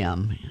uncle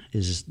Sam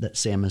is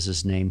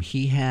his name.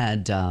 He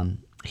had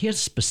a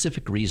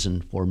specific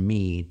reason for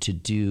me to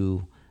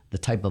do the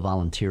type of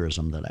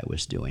volunteerism that I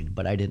was doing,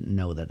 but I didn't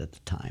know that at the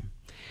time.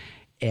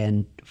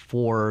 And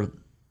for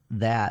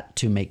that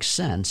to make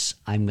sense,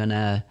 I'm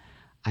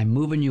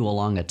moving you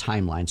along a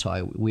timeline.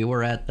 So we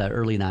were at the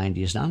early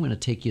 90s. Now I'm going to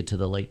take you to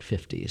the late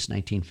 50s,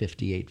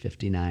 1958,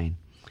 59,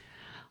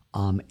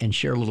 and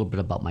share a little bit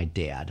about my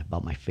dad,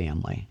 about my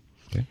family.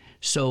 Okay.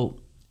 So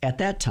at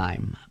that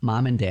time,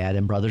 mom and dad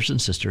and brothers and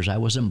sisters, I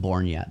wasn't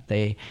born yet.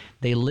 They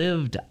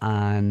lived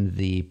on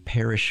the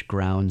parish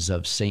grounds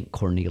of St.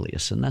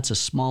 Cornelius, and that's a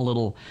small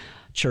little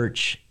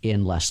church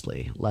in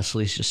Leslie.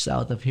 Leslie's just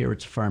south of here.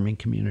 It's a farming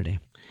community.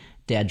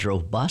 Dad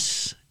drove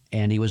bus,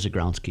 and he was a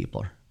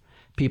groundskeeper.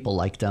 People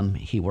liked him.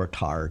 He worked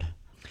hard.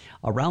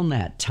 Around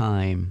that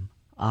time,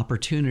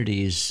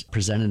 opportunities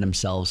presented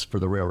themselves for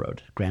the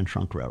railroad, Grand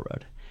Trunk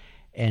Railroad.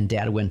 And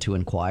Dad went to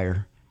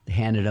inquire. They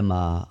handed him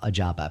a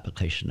job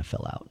application to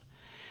fill out.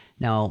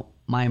 Now,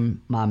 my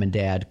mom and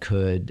dad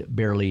could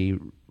barely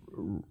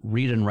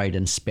read and write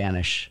in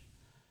Spanish,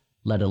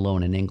 let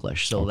alone in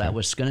English. So that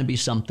was going to be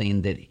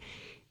something that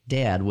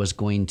Dad was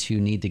going to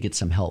need to get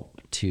some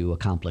help to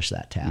accomplish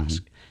that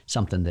task,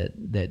 something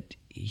that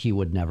he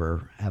would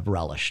never have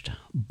relished.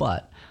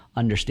 But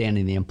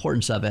understanding the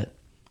importance of it,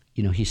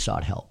 he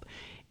sought help.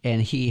 And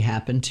he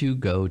happened to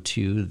go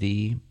to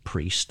the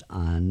priest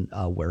on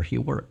where he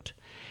worked.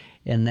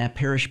 And that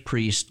parish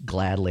priest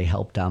gladly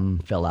helped him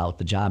fill out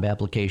the job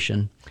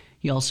application.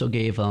 He also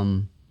gave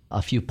him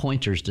a few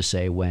pointers to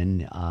say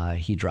when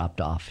he dropped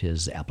off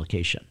his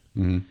application.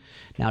 Mm-hmm.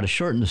 Now, to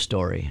shorten the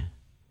story,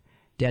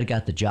 Dad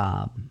got the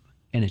job,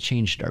 and it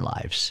changed our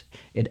lives.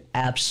 It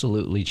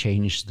absolutely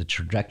changed the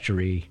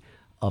trajectory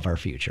of our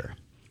future.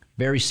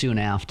 Very soon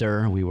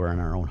after, we were in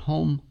our own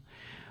home.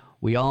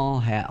 We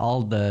all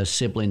the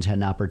siblings had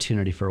an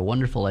opportunity for a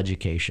wonderful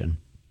education.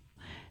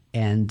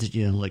 And,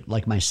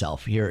 like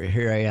myself,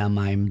 here I am.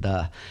 I'm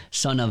the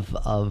son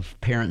of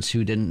parents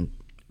who didn't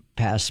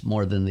pass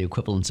more than the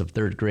equivalence of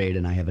third grade,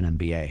 and I have an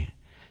MBA.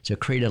 So it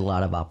created a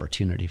lot of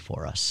opportunity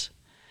for us.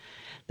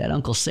 That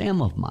Uncle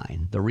Sam of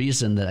mine, the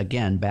reason that,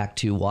 again, back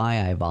to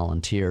why I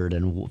volunteered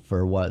and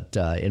for what,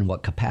 in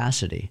what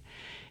capacity,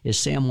 is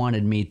Sam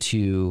wanted me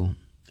to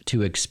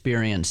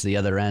experience the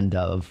other end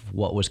of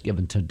what was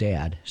given to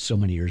Dad so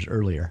many years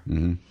earlier.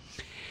 Mm-hmm.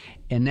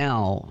 And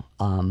now,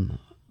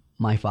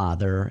 my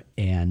father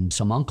and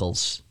some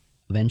uncles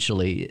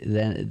eventually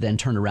then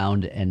turned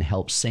around and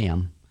helped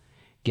Sam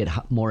get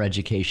more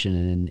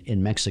education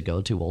in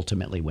Mexico to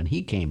ultimately, when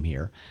he came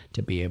here,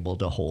 to be able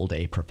to hold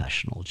a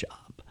professional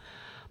job.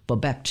 But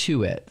back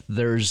to it,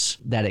 there's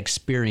that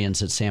experience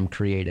that Sam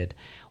created.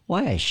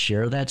 Why I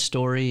share that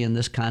story in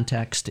this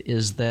context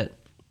is that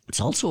it's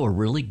also a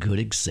really good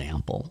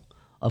example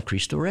of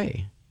Cristo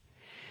Rey.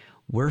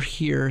 We're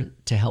here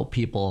to help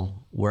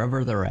people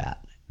wherever they're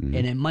at. Mm-hmm.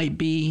 And it might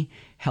be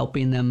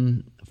helping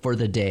them for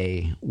the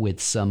day with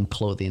some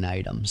clothing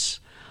items.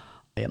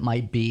 It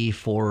might be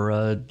for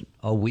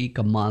a week,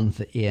 a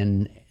month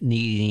in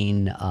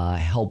needing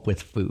help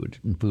with food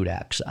and food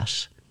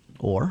access.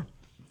 Or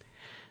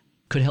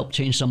could help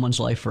change someone's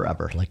life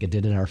forever, like it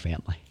did in our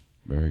family.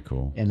 Very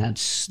cool. And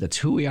that's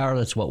who we are.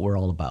 That's what we're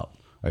all about.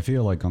 I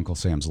feel like Uncle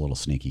Sam's a little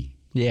sneaky.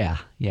 Yeah,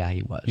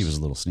 he was. He was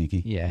a little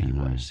sneaky. Yeah,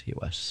 he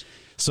was.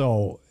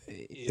 So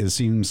it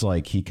seems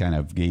like he kind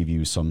of gave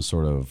you some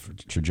sort of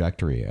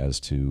trajectory as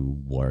to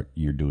what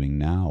you're doing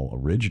now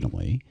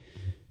originally.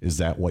 Is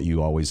that what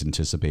you always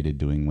anticipated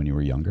doing when you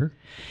were younger?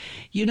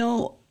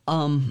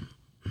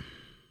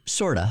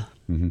 Sort of.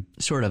 And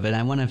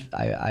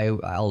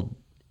I'll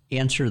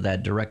answer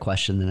that direct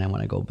question, then I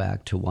want to go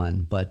back to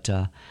one. But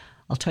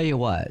I'll tell you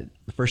what,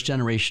 first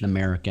generation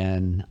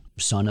American,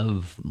 son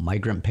of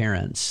migrant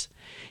parents,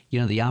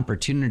 the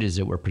opportunities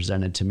that were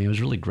presented to me, I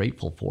was really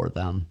grateful for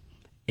them.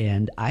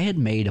 And I had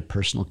made a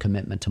personal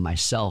commitment to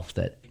myself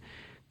that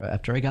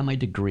after I got my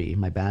degree,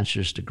 my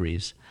bachelor's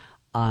degrees,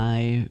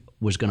 I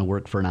was going to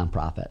work for a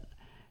nonprofit.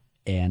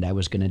 And I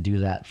was going to do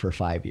that for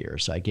 5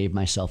 years. So I gave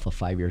myself a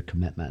 5-year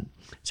commitment.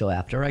 So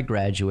after I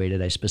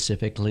graduated, I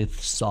specifically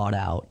sought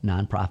out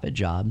nonprofit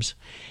jobs.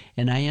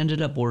 And I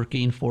ended up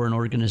working for an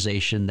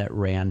organization that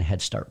ran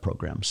Head Start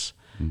programs.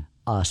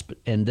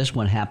 And this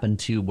one happened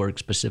to work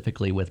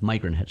specifically with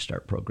migrant Head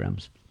Start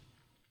programs.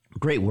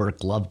 Great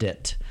work, loved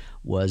it.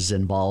 Was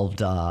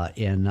involved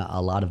in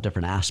a lot of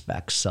different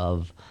aspects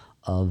of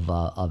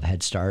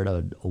Head Start,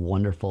 a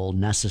wonderful,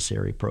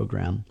 necessary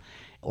program.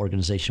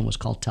 Organization was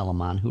called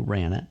Telemon, who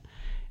ran it,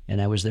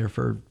 and I was there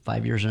for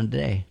 5 years and a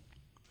day.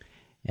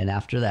 And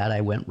after that,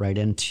 I went right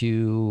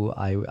into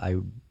I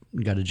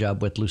got a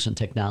job with Lucent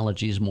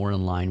Technologies, more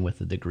in line with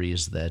the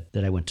degrees that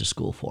I went to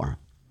school for.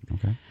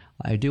 Okay.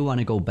 I do want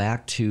to go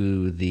back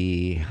to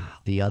the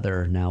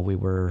other. Now what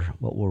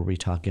were we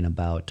talking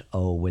about?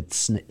 Oh, with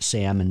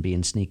Sam and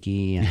being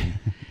sneaky and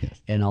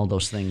yes. And all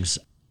those things.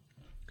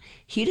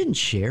 He didn't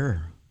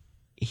share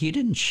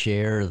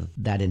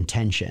that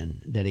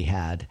intention that he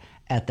had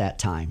at that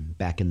time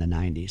back in the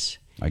 90s.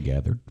 I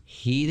gathered.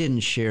 He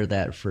didn't share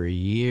that for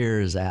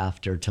years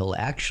after, till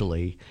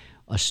actually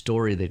a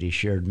story that he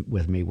shared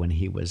with me when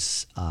he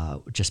was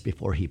just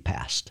before he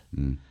passed.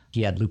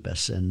 He had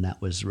lupus, and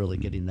that was really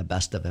getting the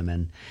best of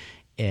him.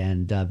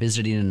 And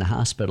visiting in the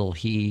hospital,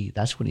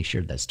 that's when he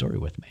shared that story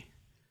with me.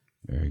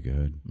 Very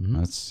good.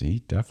 He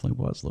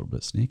definitely was a little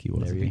bit sneaky,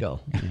 wasn't he? There you go.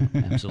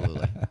 Yeah,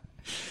 absolutely.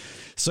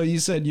 So you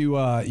said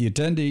you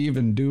tend to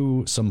even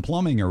do some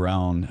plumbing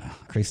around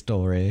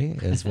Cristo Rey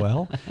as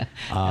well,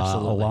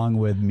 along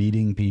with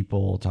meeting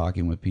people,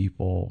 talking with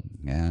people,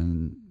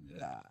 and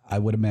I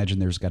would imagine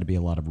there's got to be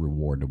a lot of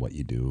reward to what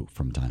you do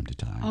from time to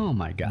time. Oh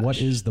my gosh. What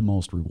is the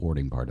most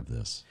rewarding part of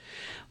this?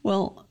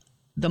 Well,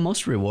 the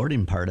most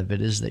rewarding part of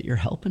it is that you're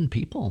helping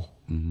people.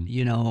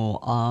 In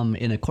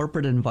a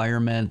corporate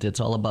environment,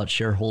 it's all about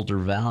shareholder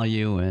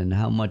value and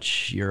how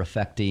much you're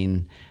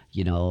affecting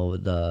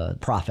the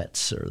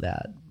profits or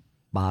that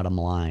bottom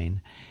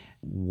line.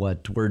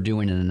 What we're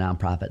doing in the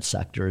nonprofit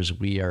sector is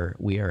we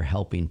are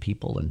helping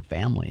people and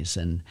families,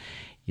 and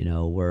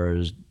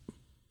whereas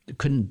it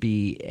couldn't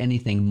be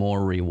anything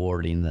more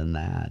rewarding than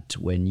that.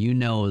 When you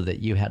know that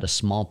you had a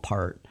small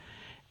part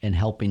in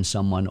helping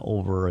someone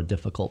over a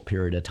difficult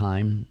period of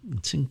time,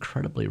 it's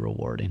incredibly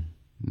rewarding.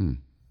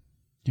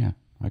 Yeah,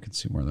 I could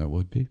see where that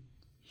would be.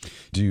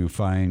 Do you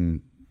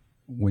find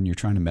when you're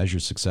trying to measure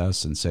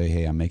success and say,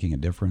 hey, I'm making a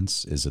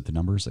difference, is it the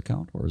numbers that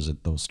count, or is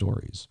it those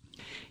stories?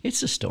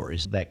 It's the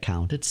stories that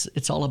count.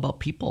 It's all about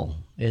people.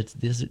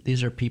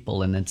 These are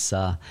people, and it's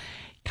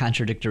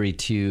contradictory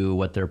to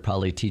what they're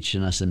probably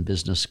teaching us in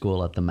business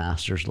school at the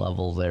master's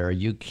level there.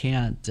 You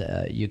can't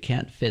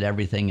fit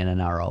everything in an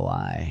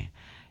ROI,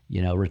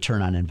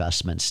 return on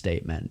investment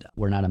statement.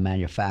 We're not a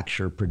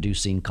manufacturer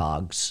producing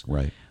cogs.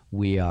 Right.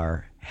 We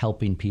are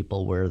helping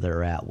people where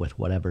they're at with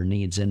whatever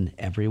needs, and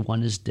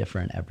everyone is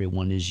different.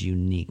 Everyone is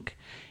unique,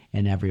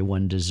 and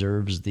everyone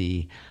deserves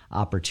the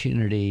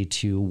opportunity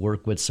to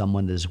work with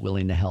someone that is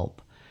willing to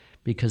help.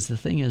 Because the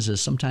thing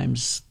is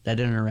sometimes that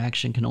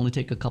interaction can only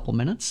take a couple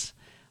minutes.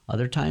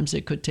 Other times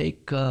it could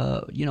take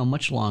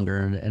much longer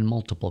and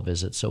multiple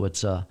visits. So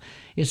it's a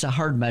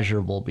hard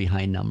measurable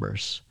behind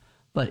numbers.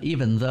 But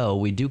even though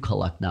we do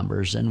collect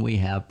numbers, and we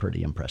have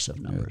pretty impressive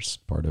numbers. It's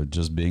part of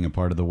just being a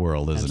part of the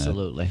world, isn't it?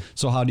 Absolutely.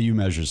 So how do you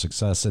measure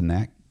success in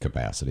that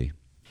capacity?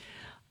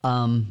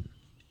 From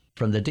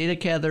the data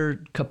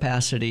gathered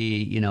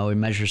capacity, we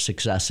measure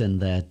success in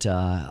that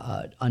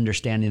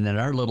understanding that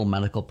our little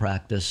medical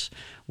practice,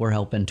 we're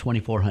helping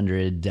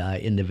 2,400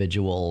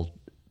 individual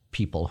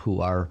people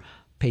who are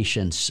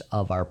patients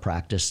of our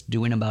practice,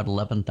 doing about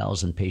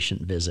 11,000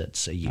 patient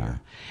visits a year.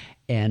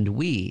 And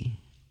we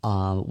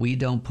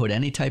don't put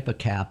any type of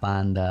cap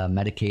on the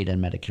Medicaid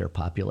and Medicare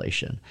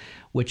population,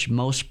 which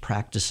most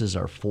practices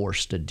are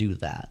forced to do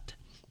that.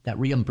 That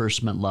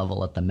reimbursement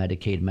level at the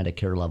Medicaid,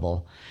 Medicare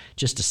level,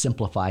 just to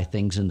simplify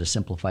things and to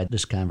simplify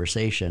this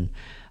conversation,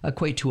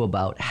 equate to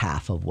about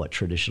half of what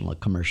traditional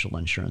commercial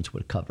insurance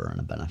would cover on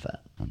a benefit.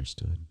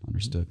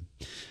 Understood.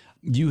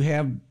 You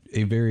have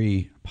a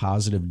very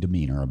positive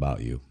demeanor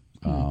about you.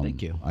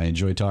 Thank you. I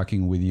enjoy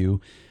talking with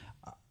you.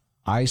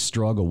 I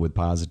struggle with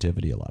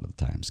positivity a lot of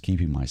the times,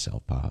 keeping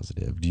myself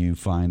positive. Do you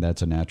find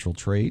that's a natural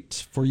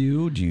trait for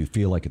you? Do you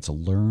feel like it's a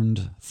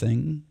learned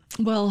thing?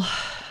 Well,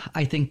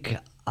 I think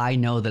I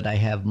know that I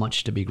have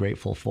much to be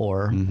grateful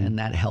for, and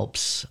that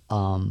helps.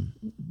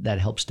 That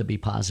helps to be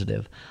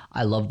positive.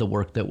 I love the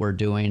work that we're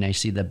doing. I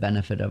see the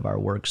benefit of our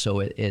work, so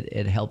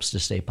it helps to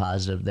stay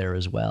positive there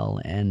as well.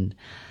 And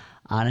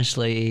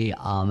honestly,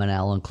 and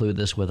I'll include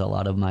this with a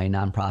lot of my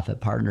nonprofit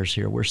partners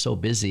here, we're so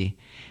busy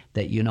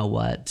that, you know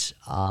what,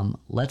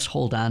 let's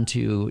hold on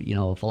to,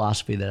 a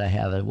philosophy that I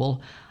have.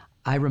 Well,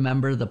 I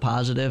remember the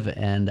positive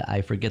and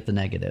I forget the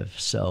negative.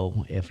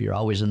 So if you're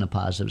always in the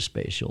positive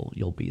space,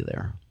 you'll be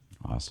there.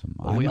 Awesome.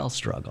 But we all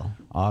struggle.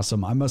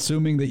 Awesome. I'm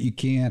assuming that you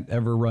can't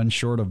ever run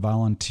short of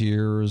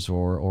volunteers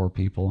or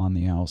people on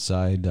the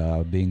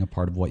outside being a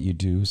part of what you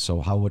do.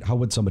 So how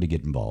would somebody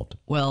get involved?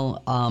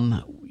 Well,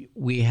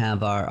 we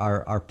have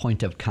our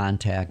point of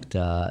contact,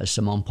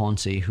 Simone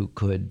Ponce, who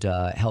could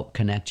help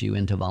connect you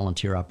into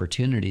volunteer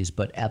opportunities.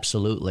 But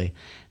absolutely,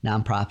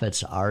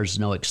 nonprofits, ours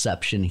no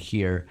exception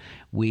here.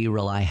 We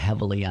rely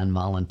heavily on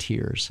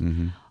volunteers.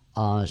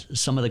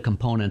 Some of the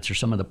components or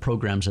some of the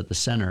programs at the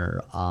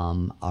center,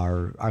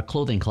 our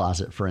clothing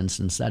closet, for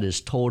instance, that is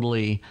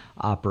totally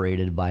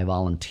operated by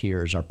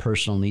volunteers. Our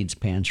personal needs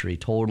pantry,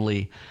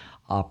 totally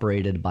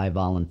operated by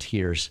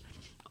volunteers.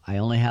 I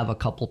only have a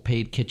couple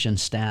paid kitchen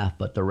staff,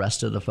 but the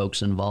rest of the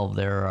folks involved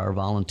there are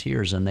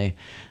volunteers, and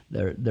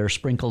they're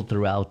sprinkled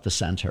throughout the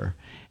center.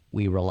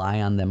 We rely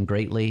on them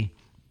greatly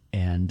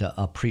and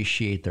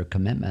appreciate their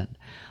commitment.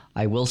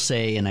 I will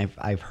say, and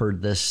I've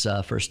heard this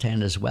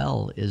firsthand as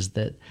well, is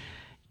that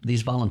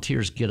these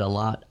volunteers get a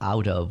lot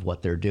out of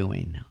what they're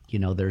doing.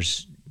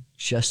 There's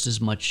just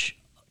as much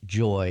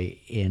joy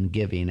in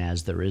giving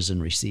as there is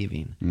in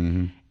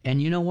receiving.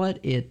 And you know what?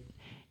 It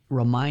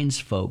reminds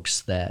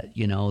folks that,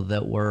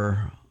 that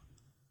we're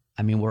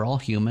all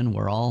human.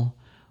 We're all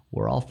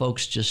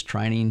folks just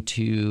trying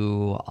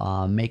to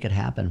make it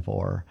happen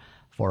for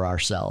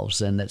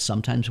ourselves, and that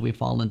sometimes we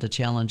fall into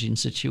challenging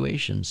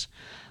situations.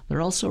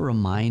 They're also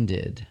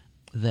reminded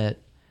that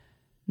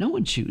no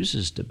one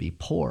chooses to be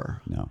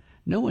poor.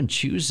 No one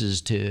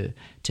chooses to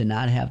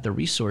not have the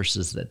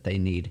resources that they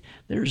need.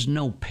 There's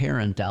no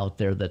parent out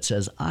there that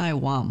says, I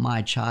want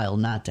my child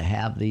not to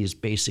have these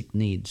basic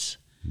needs.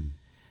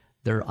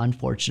 There are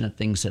unfortunate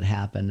things that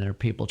happen. There are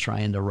people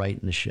trying to right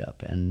the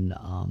ship. And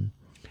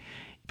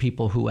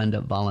people who end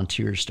up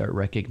volunteers start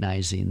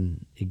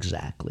recognizing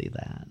exactly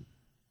that.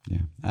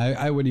 Yeah,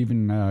 I would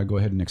even go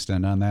ahead and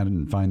extend on that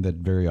and find that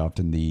very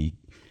often the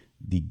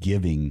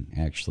giving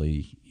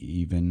actually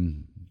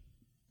even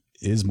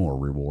is more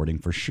rewarding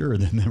for sure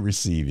than the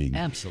receiving.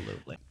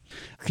 Absolutely.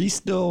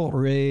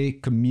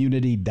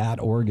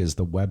 CristolRayCommunity.org is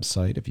the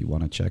website if you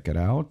want to check it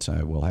out.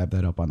 We'll have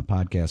that up on the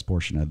podcast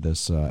portion of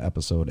this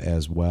episode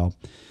as well.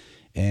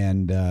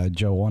 And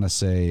Joe, I want to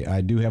say,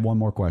 I do have one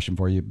more question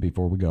for you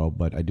before we go,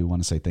 but I do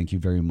want to say thank you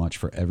very much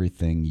for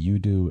everything you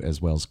do,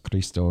 as well as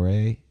Cristo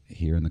Rey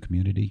here in the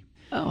community.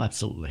 Oh,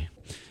 absolutely.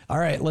 All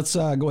right, let's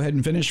go ahead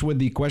and finish with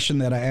the question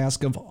that I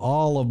ask of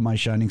all of my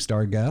Shining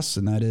Star guests,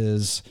 and that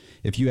is,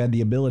 if you had the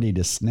ability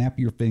to snap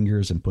your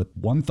fingers and put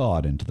one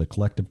thought into the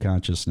collective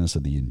consciousness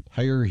of the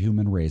entire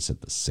human race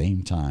at the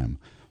same time,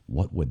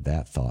 what would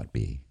that thought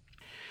be?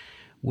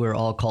 We're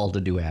all called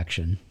to do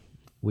action.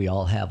 We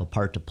all have a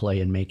part to play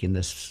in making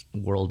this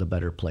world a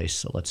better place,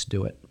 so let's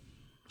do it.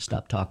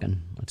 Stop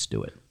talking. Let's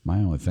do it. My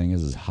only thing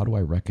is how do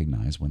I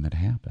recognize when that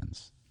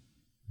happens?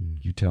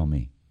 You tell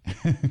me.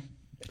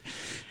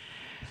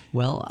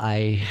 Well,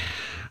 I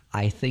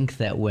think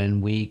that when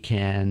we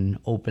can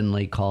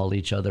openly call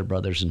each other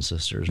brothers and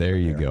sisters. There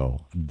you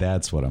go.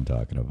 That's what I'm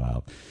talking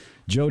about.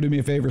 Joe, do me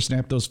a favor,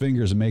 snap those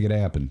fingers and make it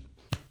happen.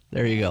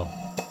 There you go.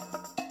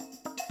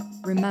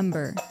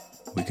 Remember,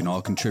 we can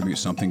all contribute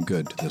something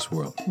good to this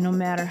world. No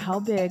matter how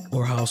big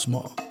or how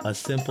small, a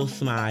simple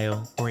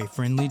smile or a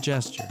friendly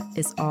gesture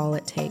is all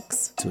it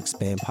takes to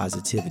expand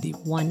positivity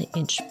 1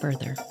 inch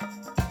further.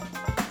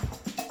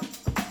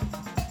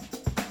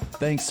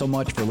 Thanks so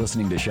much for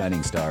listening to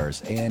Shining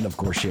Stars and, of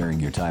course, sharing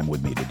your time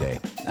with me today.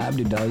 I'm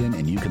Dedalian,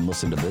 and you can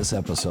listen to this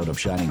episode of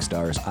Shining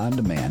Stars on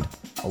demand,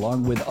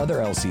 along with other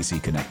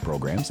LCC Connect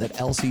programs at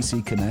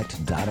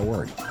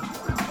lccconnect.org.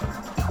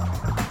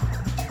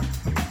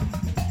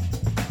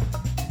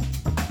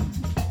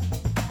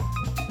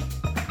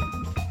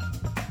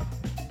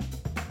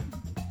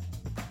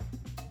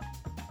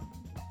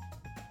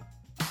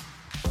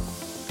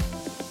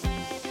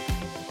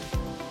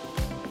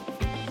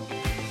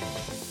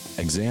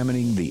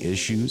 Examining the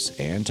issues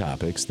and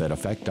topics that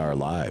affect our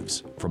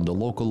lives from the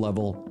local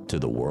level to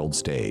the world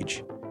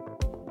stage.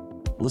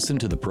 Listen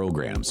to the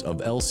programs of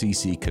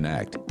LCC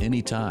Connect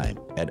anytime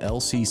at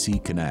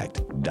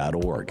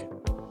lccconnect.org.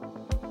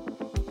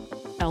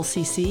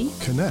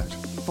 LCC Connect.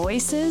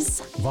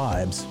 Voices,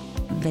 Vibes,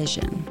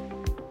 Vision.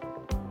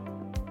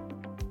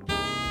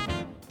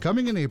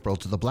 Coming in April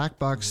to the Black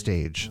Box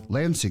stage,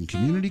 Lansing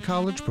Community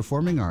College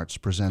Performing Arts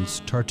presents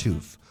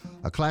Tartuffe,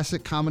 a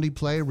classic comedy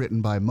play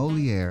written by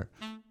Molière.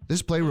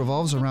 This play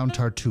revolves around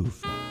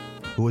Tartuffe,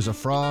 who is a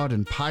fraud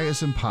and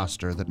pious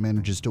imposter that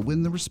manages to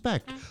win the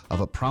respect of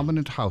a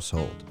prominent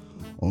household,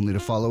 only to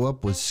follow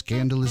up with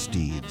scandalous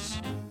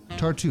deeds.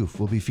 Tartuffe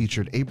will be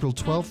featured April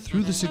 12th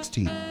through the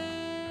 16th.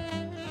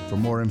 For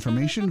more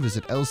information,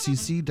 visit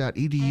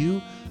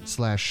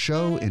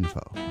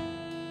lcc.edu/show-info.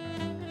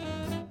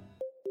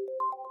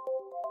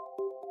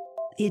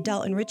 The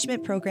Adult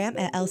Enrichment Program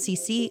at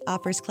LCC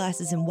offers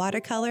classes in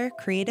watercolor,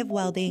 creative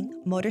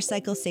welding,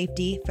 motorcycle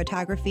safety,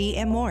 photography,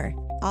 and more.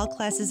 All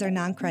classes are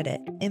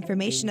non-credit.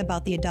 Information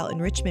about the Adult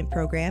Enrichment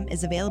Program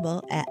is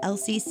available at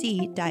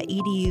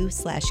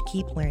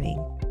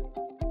lcc.edu/keeplearning.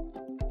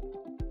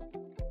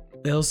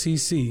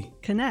 LCC.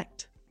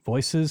 Connect.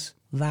 Voices.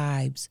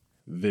 Vibes.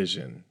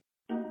 Vision.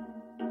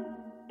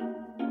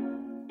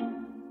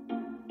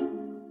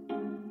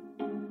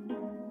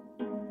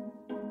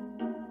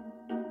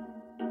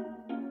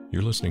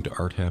 You're listening to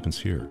Art Happens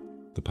Here,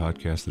 the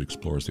podcast that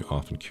explores the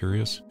often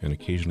curious and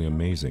occasionally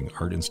amazing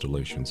art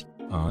installations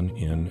on,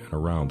 in, and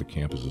around the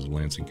campuses of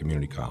Lansing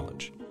Community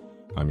College.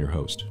 I'm your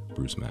host,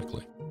 Bruce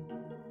Mackley.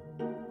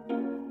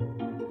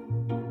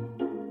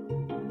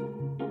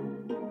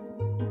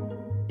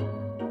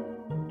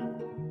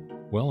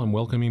 Well, I'm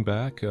welcoming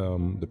back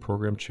the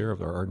program chair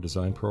of our art and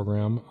design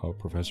program,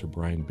 Professor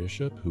Brian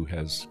Bishop, who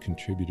has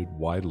contributed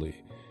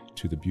widely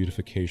to the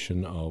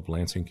beautification of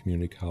Lansing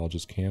Community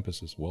College's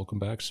campuses. Welcome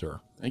back, sir.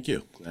 Thank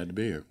you. Glad to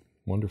be here.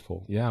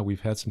 Wonderful. Yeah,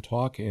 we've had some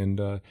talk,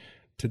 and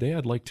today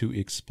I'd like to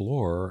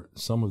explore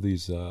some of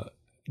these,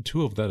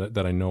 two of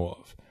that I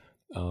know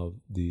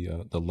of,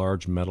 the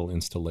large metal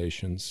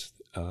installations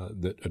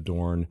that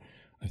adorn.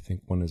 I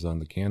think one is on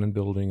the Gannon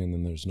Building, and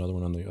then there's another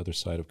one on the other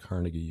side of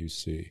Carnegie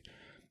UC.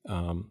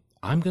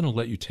 I'm going to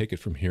let you take it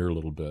from here a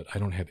little bit. I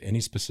don't have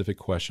any specific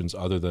questions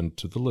other than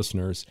to the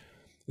listeners.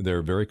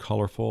 They're very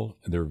colorful,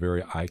 they're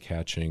very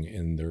eye-catching,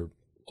 and they're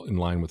in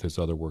line with his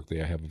other work. They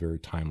have a very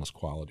timeless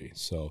quality.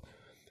 So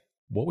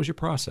what was your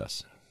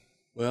process?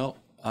 Well,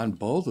 on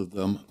both of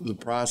them, the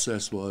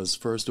process was,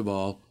 first of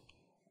all,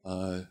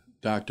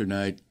 Dr.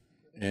 Knight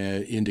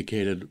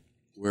indicated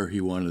where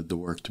he wanted the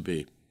work to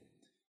be.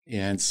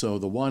 And so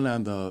the one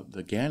on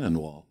the Gannon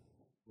wall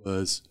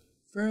was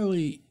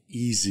fairly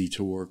easy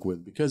to work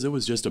with because it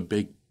was just a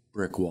big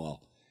brick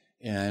wall.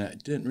 And I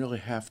didn't really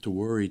have to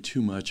worry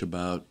too much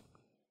about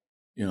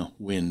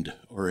wind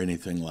or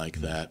anything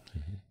like that.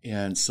 Mm-hmm.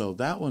 And so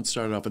that one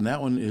started off, and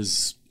that one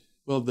is,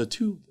 well,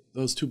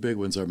 those two big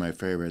ones are my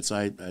favorites.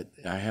 I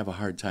have a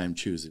hard time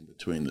choosing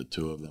between the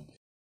two of them.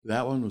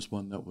 That one was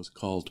one that was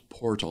called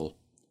Portal,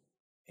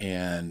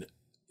 and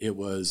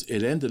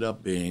it ended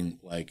up being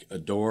like a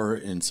door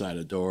inside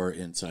a door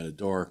inside a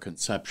door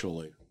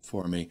conceptually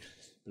for me,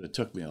 but it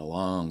took me a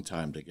long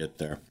time to get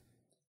there.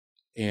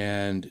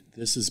 And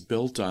this is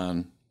built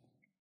on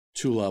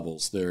two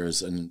levels.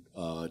 There's a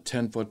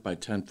 10-foot by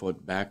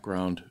 10-foot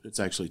background. It's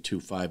actually two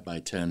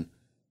 5x10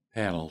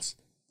 panels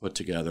put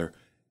together.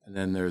 And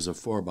then there's a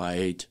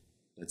 4x8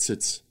 that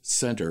sits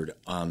centered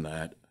on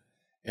that.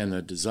 And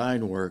the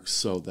design works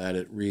so that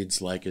it reads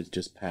like it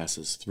just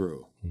passes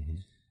through. Mm-hmm.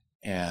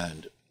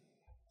 And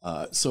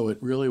so it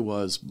really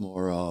was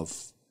more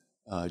of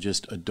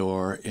just a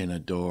door in a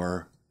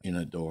door in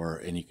a door,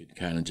 and you could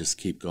kind of just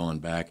keep going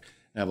back.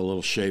 Have a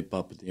little shape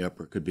up at the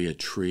upper. Could be a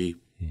tree.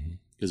 Mm-hmm.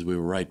 Because we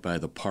were right by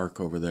the park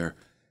over there.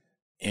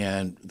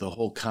 And the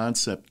whole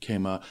concept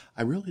came out.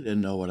 I really didn't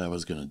know what I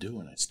was going to do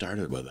when I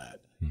started with that.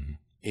 Mm-hmm.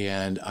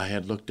 And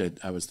I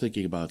was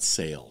thinking about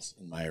sails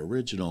in my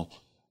original,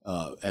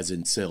 as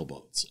in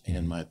sailboats. Mm-hmm.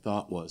 And my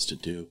thought was to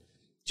do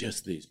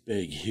just these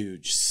big,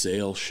 huge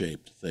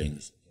sail-shaped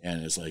things.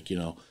 And it's like,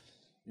 the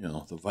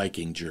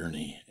Viking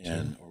journey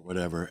or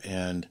whatever.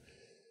 And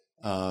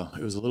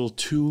it was a little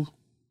too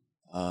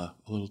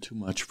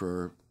much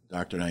for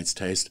Dr. Knight's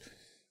taste.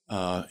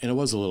 And it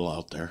was a little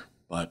out there,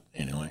 but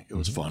anyway, it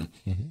was fun.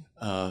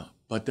 Mm-hmm.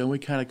 But then we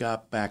kind of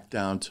got back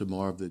down to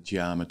more of the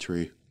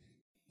geometry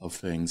of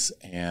things,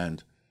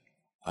 and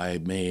I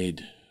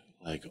made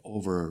like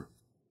over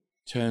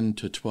 10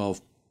 to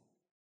 12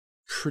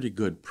 pretty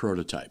good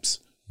prototypes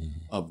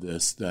of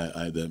this that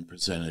I then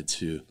presented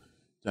to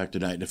Dr.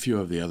 Knight and a few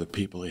of the other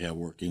people he had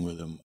working with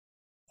him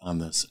on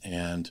this.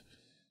 And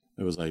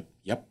it was like,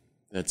 yep,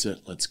 that's it,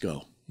 let's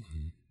go.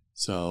 Mm-hmm.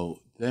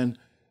 So then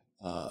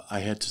I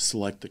had to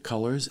select the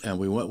colors, and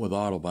we went with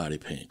auto body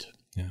paint.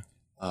 Yeah.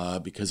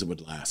 Because it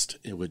would last.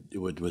 It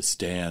would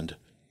withstand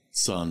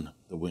sun,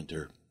 the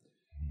winter,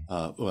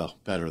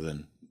 better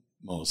than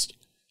most.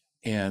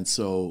 And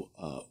so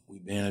we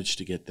managed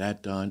to get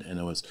that done, and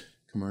it was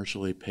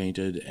commercially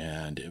painted,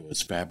 and it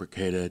was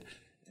fabricated,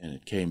 and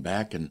it came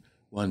back. And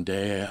one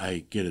day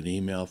I get an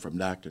email from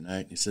Dr.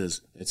 Knight, and he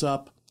says, "It's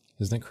up."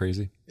 Isn't that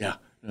crazy? Yeah.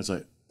 And I was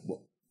like,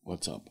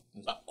 "What's up?" I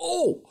was like,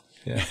 "Oh."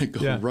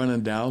 Yeah.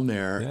 Running down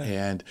there,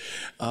 and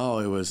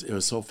it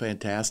was so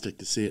fantastic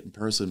to see it in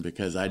person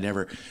because I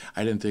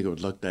didn't think it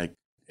would look like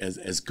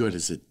as good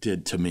as it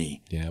did to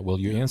me. Yeah, well,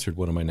 you answered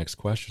one of my next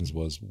questions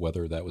was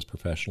whether that was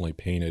professionally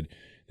painted,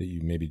 that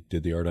you maybe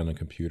did the art on a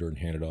computer and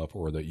handed off,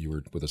 or that you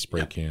were with a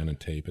spray can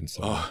and tape and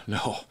so on.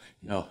 Oh,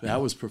 no,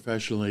 that was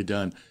professionally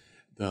done.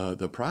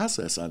 The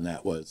process on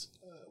that was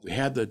we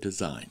had the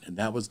design, and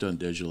that was done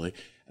digitally,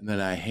 and then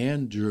I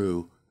hand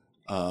drew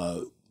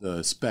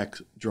the spec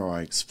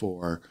drawings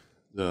for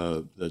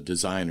the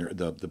designer,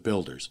 the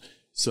builders.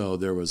 So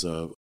there was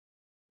a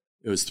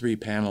it was 3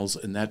 panels,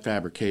 and that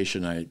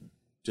fabrication, I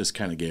just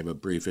kind of gave a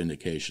brief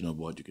indication of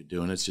what you could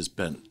do, and it's just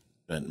bent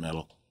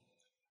metal.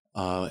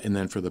 And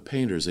then for the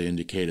painters, they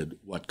indicated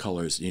what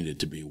colors needed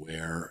to be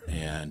where,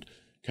 and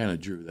kind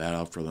of drew that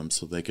out for them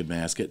so they could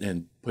mask it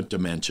and put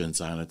dimensions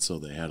on it, so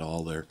they had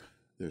all their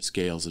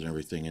scales and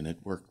everything, and it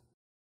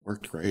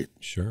worked great.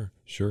 Sure.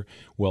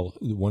 Well,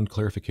 one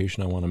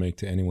clarification I want to make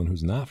to anyone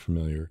who's not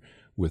familiar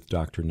with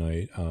Dr.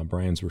 Knight,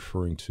 Brian's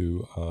referring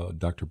to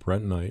Dr.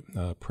 Brent Knight,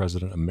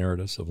 President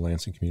Emeritus of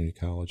Lansing Community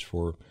College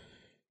for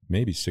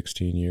maybe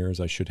 16 years.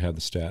 I should have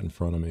the stat in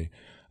front of me.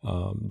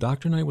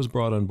 Dr. Knight was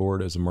brought on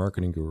board as a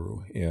marketing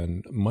guru,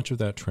 and much of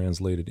that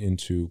translated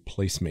into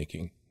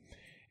placemaking,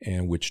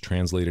 and which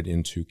translated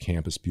into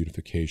campus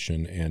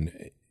beautification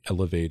and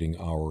elevating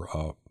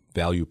our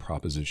value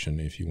proposition,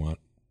 if you want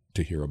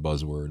to hear a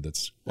buzzword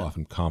that's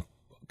often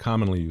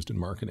commonly used in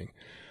marketing.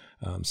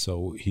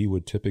 So he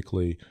would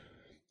typically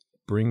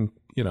bring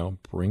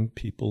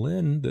people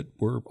in that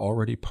were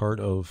already part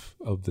of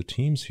the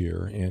teams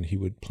here, and he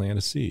would plant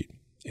a seed,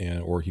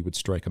 or he would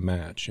strike a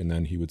match, and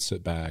then he would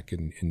sit back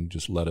and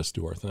just let us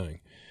do our thing.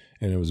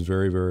 And it was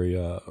very, very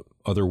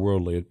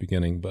otherworldly at the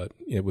beginning, but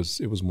it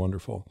was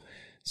wonderful.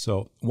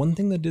 So one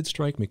thing that did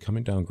strike me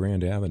coming down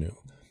Grand Avenue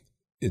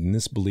in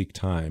this bleak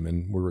time,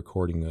 and we're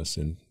recording this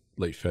in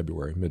late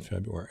February,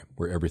 mid-February,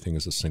 where everything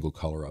is a single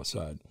color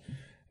outside,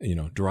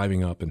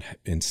 driving up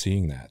and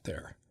seeing that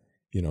there,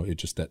 it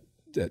just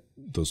that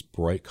those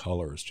bright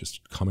colors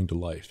just coming to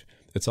life.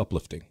 It's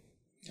uplifting.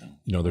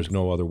 Yeah. There's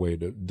no other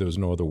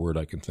word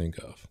I can think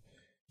of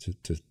to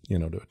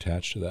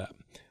attach to that.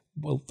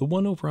 Well, the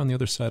one over on the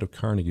other side of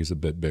Carnegie is a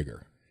bit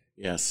bigger.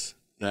 Yes,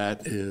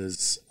 that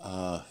is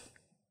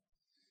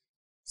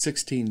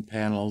 16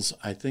 panels.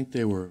 I think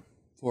they were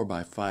 4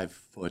 by 5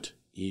 foot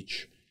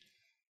each.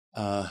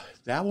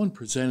 That one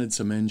presented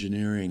some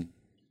engineering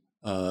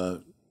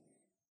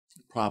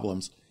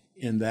problems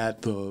in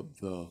that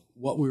the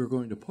what we were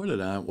going to put it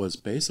on was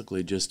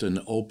basically just an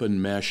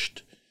open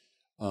meshed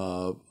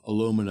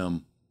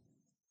aluminum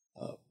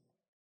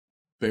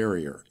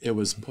barrier. It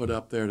was put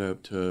up there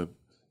to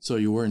so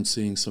you weren't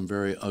seeing some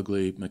very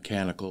ugly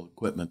mechanical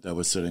equipment that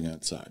was sitting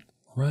outside.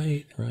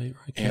 Right.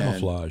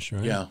 Camouflage,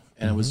 right? Yeah,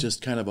 and it was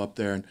just kind of up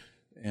there,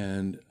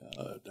 and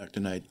Dr.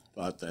 Knight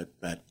thought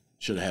that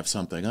should have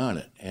something on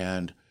it.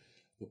 And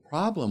the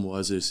problem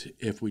is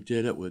if we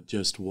did it with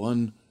just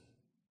 1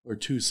 or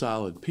 2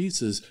 solid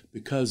pieces,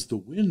 because the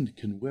wind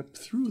can whip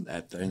through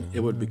that thing, it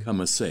would become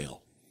a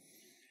sail.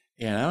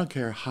 And I don't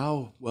care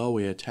how well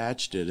we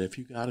attached it, if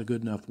you got a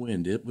good enough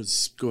wind, it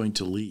was going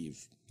to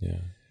leave. Yeah.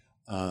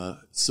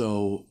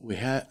 So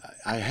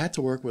I had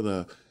to work with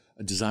a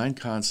design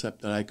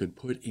concept that I could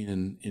put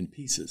in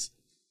pieces.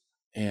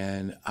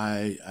 And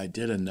I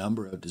did a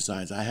number of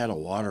designs. I had a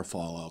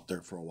waterfall out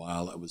there for a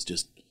while that was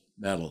just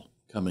metal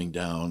coming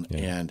down,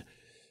 and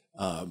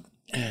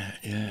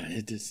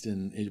it just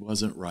didn't. It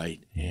wasn't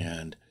right,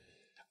 and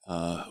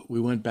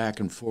we went back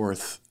and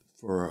forth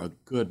for a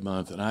good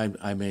month, and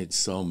I made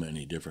so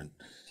many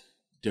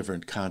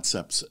different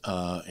concepts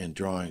and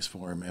drawings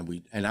for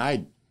him, and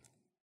I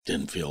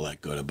didn't feel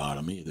that good about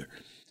them either.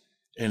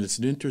 And it's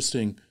an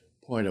interesting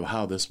point of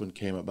how this one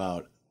came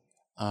about.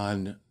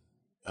 On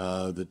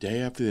the day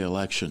after the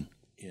election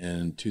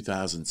in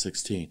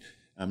 2016,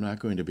 I'm not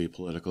going to be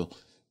political,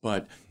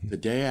 but the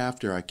day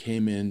after I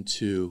came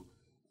into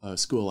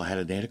school, I had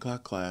an 8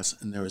 o'clock class,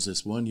 and there was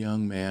this one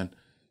young man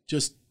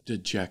just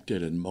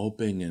dejected and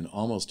moping and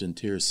almost in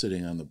tears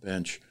sitting on the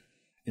bench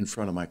in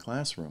front of my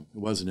classroom. It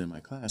wasn't in my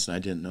class, and I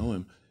didn't know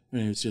him.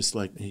 And it was just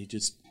like he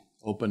just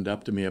opened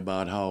up to me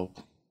about how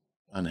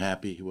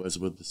unhappy he was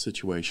with the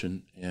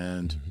situation.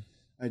 And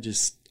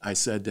I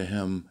said to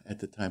him at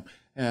the time,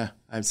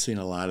 I've seen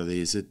a lot of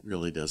these. It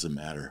really doesn't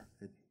matter.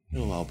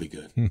 It'll all be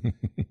good.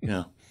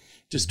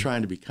 Just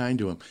trying to be kind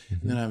to him.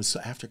 And then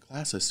after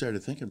class, I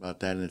started thinking about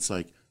that, and it's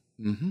like,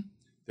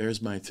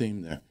 there's my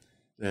theme there.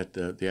 That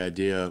the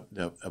idea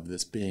of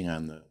this being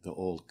on the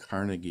old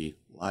Carnegie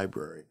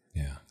Library.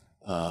 Yeah.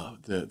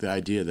 The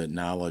idea that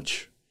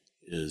knowledge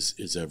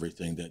is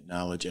everything, that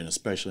knowledge, and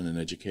especially in an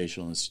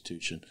educational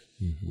institution,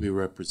 we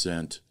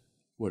represent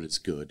what is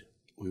good.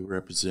 We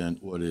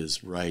represent what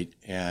is right,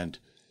 and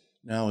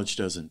knowledge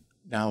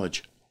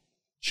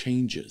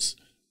changes,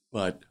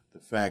 but the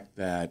fact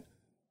that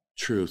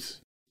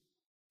truth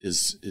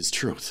is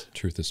truth.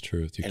 Truth is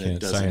truth. You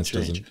and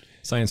can't.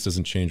 Science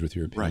doesn't change with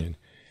your opinion. Right.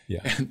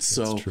 Yeah, and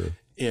so true.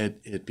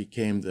 It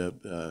became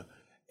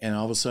and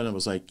all of a sudden it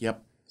was like,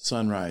 yep,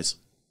 sunrise,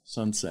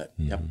 sunset,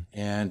 yep,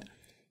 and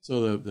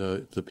so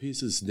the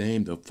piece's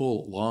name, the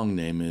full long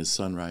name is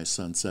Sunrise,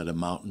 Sunset, A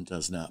Mountain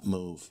Does Not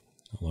Move.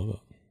 I love it.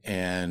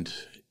 And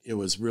it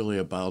was really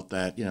about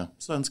that,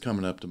 sun's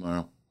coming up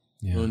tomorrow,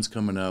 moon's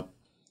coming up,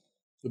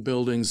 the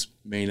buildings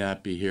may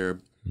not be here,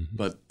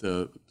 but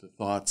the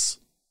thoughts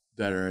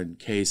that are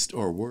encased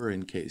or were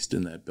encased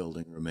in that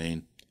building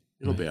remain.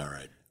 It'll be all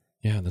right.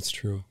 Yeah, that's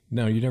true.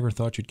 Now, you never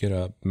thought you'd get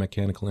a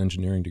mechanical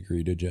engineering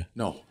degree, did you?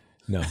 No.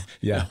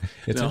 Yeah.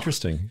 It's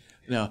interesting.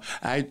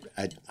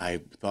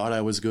 I thought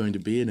I was going to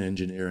be an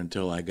engineer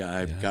until I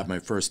got my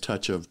first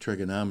touch of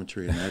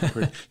trigonometry, and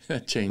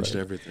that changed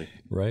everything.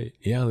 Right.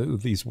 Yeah,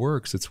 these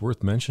works, it's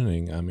worth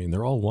mentioning. I mean,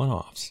 they're all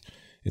one-offs.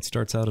 It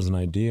starts out as an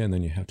idea, and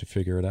then you have to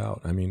figure it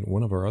out. I mean,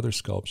 one of our other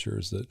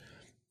sculptures that,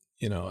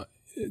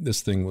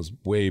 this thing was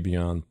way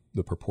beyond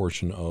the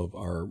proportion of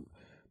our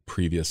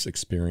previous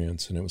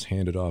experience, and it was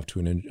handed off to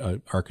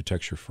an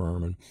architecture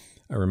firm. And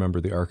I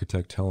remember the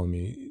architect telling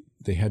me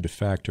they had to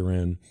factor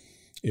in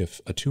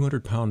if a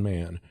 200-pound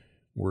man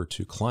were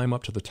to climb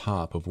up to the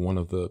top of one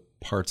of the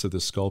parts of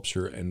the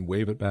sculpture and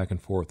wave it back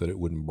and forth, that it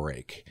wouldn't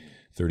break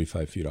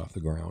 35 feet off the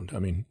ground. I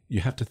mean,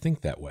 you have to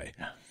think that way,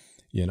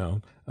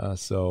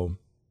 So,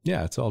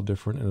 yeah, it's all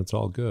different and it's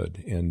all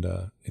good. And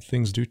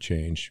things do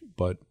change,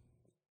 but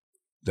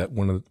that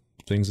one of the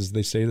things is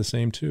they say the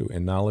same too.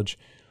 And knowledge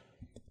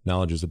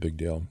is a big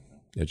deal.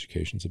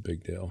 Education's a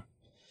big deal.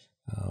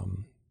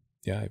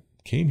 I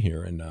came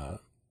here, and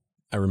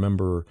I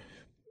remember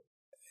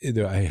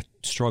I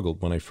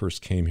struggled when I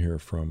first came here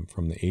from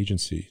the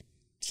agency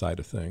side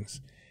of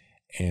things,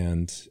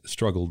 and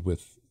struggled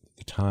with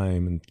the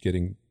time and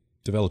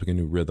developing a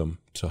new rhythm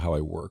to how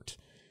I worked.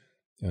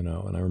 And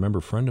I remember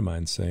a friend of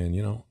mine saying,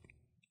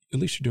 at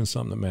least you're doing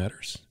something that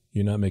matters.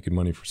 You're not making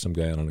money for some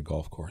guy out on a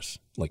golf course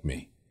like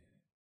me.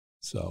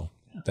 So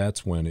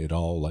that's when it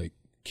all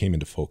came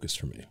into focus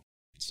for me.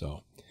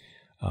 So,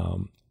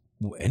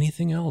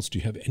 anything else? Do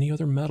you have any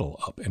other metal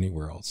up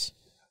anywhere else?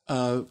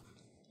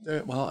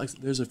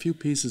 There's a few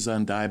pieces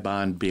on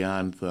Dibond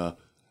beyond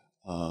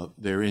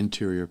their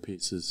interior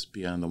pieces,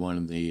 beyond the one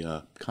in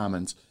the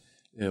Commons.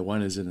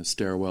 One is in a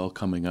stairwell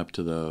coming up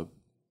to the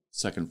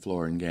second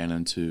floor in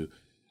Gannon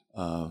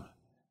and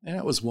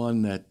that was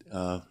one that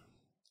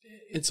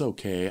it's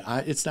okay.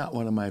 It's not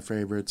one of my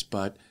favorites,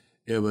 but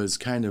it was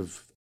kind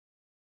of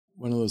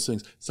one of those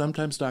things.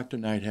 Sometimes Dr.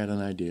 Knight had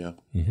an idea,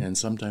 and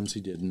sometimes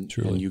he didn't.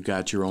 Truly. And you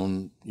got your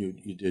own. You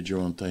did your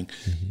own thing,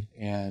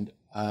 and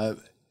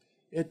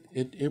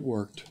it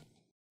worked,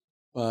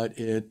 but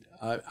it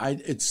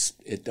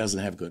doesn't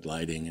have good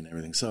lighting and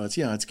everything. So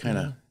it's kind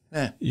of.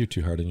 You're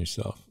too hard on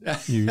yourself.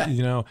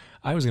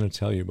 I was going to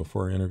tell you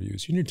before our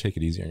interviews, you need to take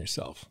it easy on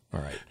yourself.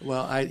 All right.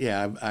 Well,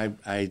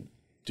 I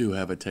do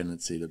have a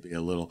tendency to be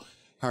a little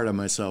hard on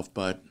myself,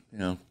 but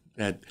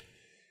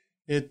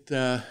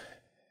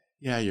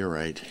yeah, you're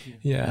right.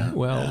 Yeah.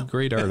 Well,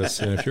 great artists.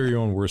 And if you're your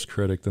own worst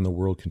critic, then the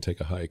world can take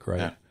a hike,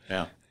 right?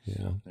 Yeah.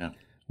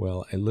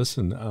 Well,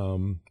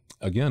 listen,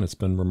 again, it's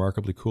been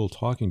remarkably cool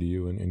talking to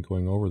you and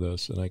going over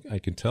this. And I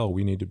can tell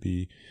we need to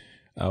be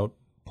out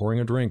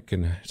pouring a drink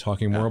and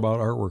talking more about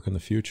artwork in the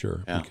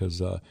future,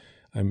 because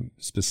I'm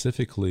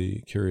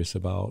specifically curious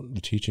about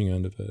the teaching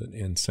end of it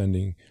and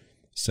sending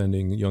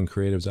young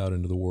creatives out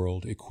into the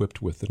world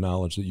equipped with the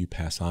knowledge that you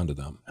pass on to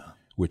them,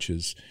 which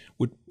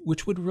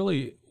would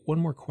really, one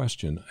more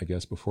question, I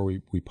guess, before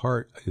we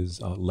part is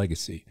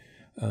legacy.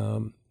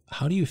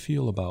 How do you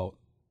feel about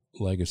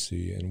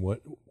legacy and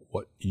what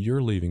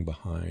you're leaving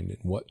behind and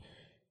what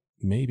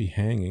may be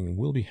hanging and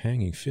will be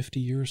hanging 50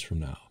 years from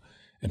now,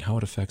 and how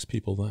it affects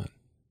people then?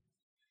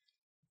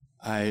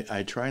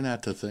 I try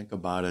not to think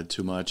about it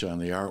too much on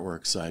the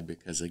artwork side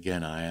because,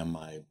 again, I am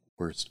my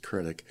worst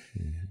critic,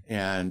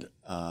 and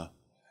I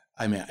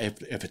mean,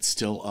 if it's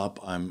still up,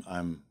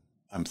 I'm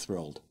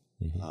thrilled.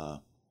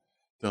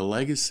 The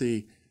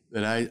legacy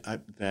that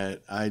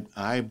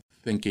I'm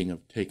thinking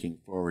of taking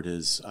forward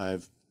is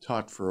I've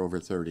taught for over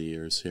 30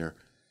 years here,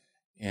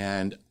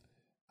 and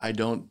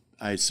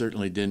I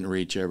certainly didn't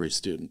reach every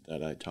student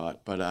that I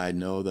taught, but I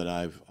know that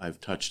I've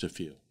touched a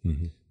few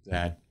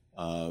that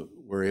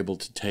were able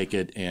to take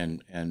it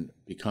and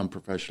become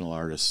professional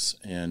artists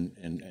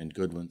and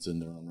good ones in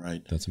their own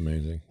right. That's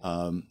amazing.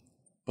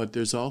 But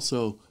there's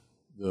also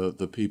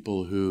the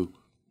people who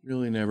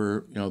really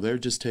never, they're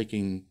just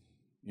taking,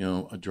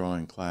 a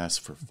drawing class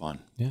for fun.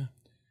 Yeah.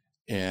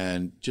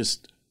 And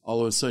just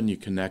all of a sudden you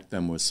connect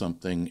them with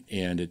something,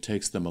 and it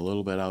takes them a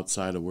little bit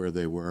outside of where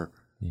they were,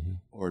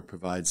 or it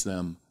provides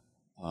them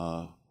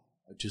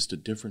just a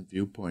different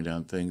viewpoint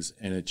on things,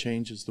 and it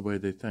changes the way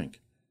they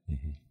think.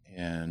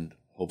 And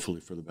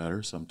hopefully for the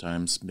better,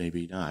 sometimes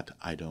maybe not,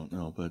 I don't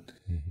know. But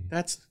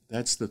that's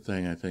the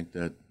thing I think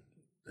that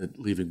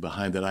leaving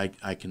behind that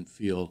I can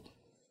feel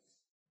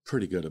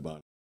pretty good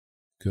about.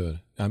 Good.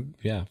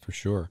 Yeah, for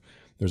sure.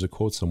 There's a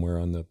quote somewhere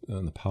on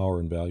the power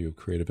and value of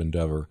creative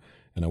endeavor,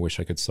 and I wish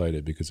I could cite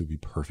it because it would be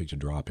perfect to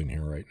drop in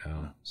here right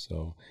now.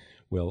 So,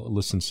 well,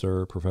 listen,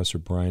 sir, Professor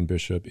Brian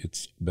Bishop,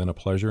 it's been a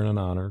pleasure and an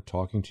honor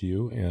talking to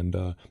you, and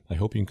I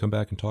hope you can come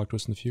back and talk to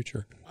us in the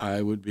future.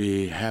 I would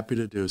be happy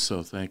to do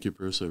so. Thank you,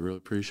 Bruce. I really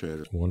appreciate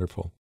it.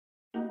 Wonderful.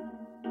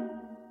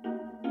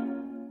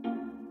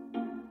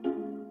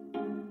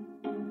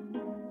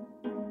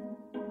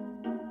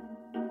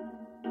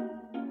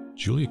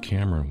 Julia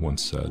Cameron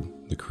once said,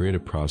 "The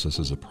creative process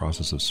is a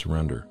process of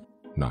surrender,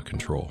 not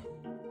control."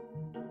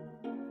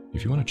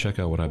 If you want to check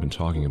out what I've been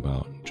talking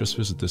about, just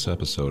visit this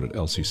episode at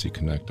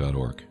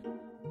lccconnect.org.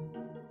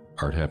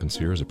 Art Happens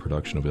Here is a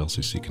production of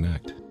LCC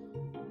Connect.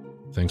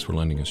 Thanks for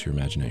lending us your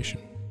imagination.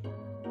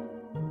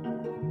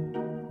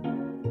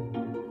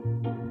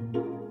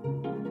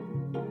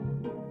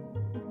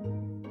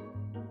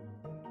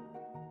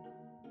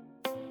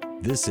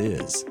 This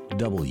is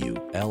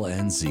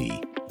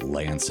WLNZ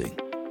Lansing.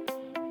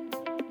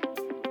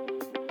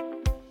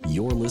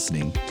 You're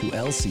listening to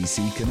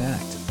LCC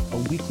Connect, a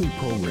weekly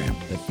program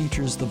that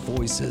features the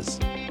voices,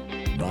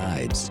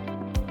 vibes,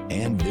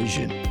 and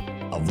vision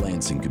of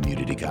Lansing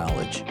Community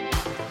College.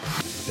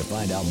 To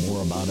find out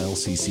more about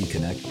LCC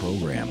Connect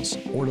programs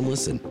or to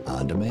listen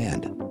on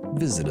demand,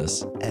 visit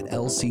us at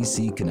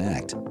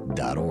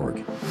lccconnect.org.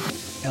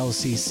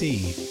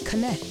 LCC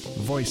Connect.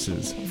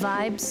 Voices,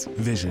 Vibes.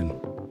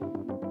 Vision.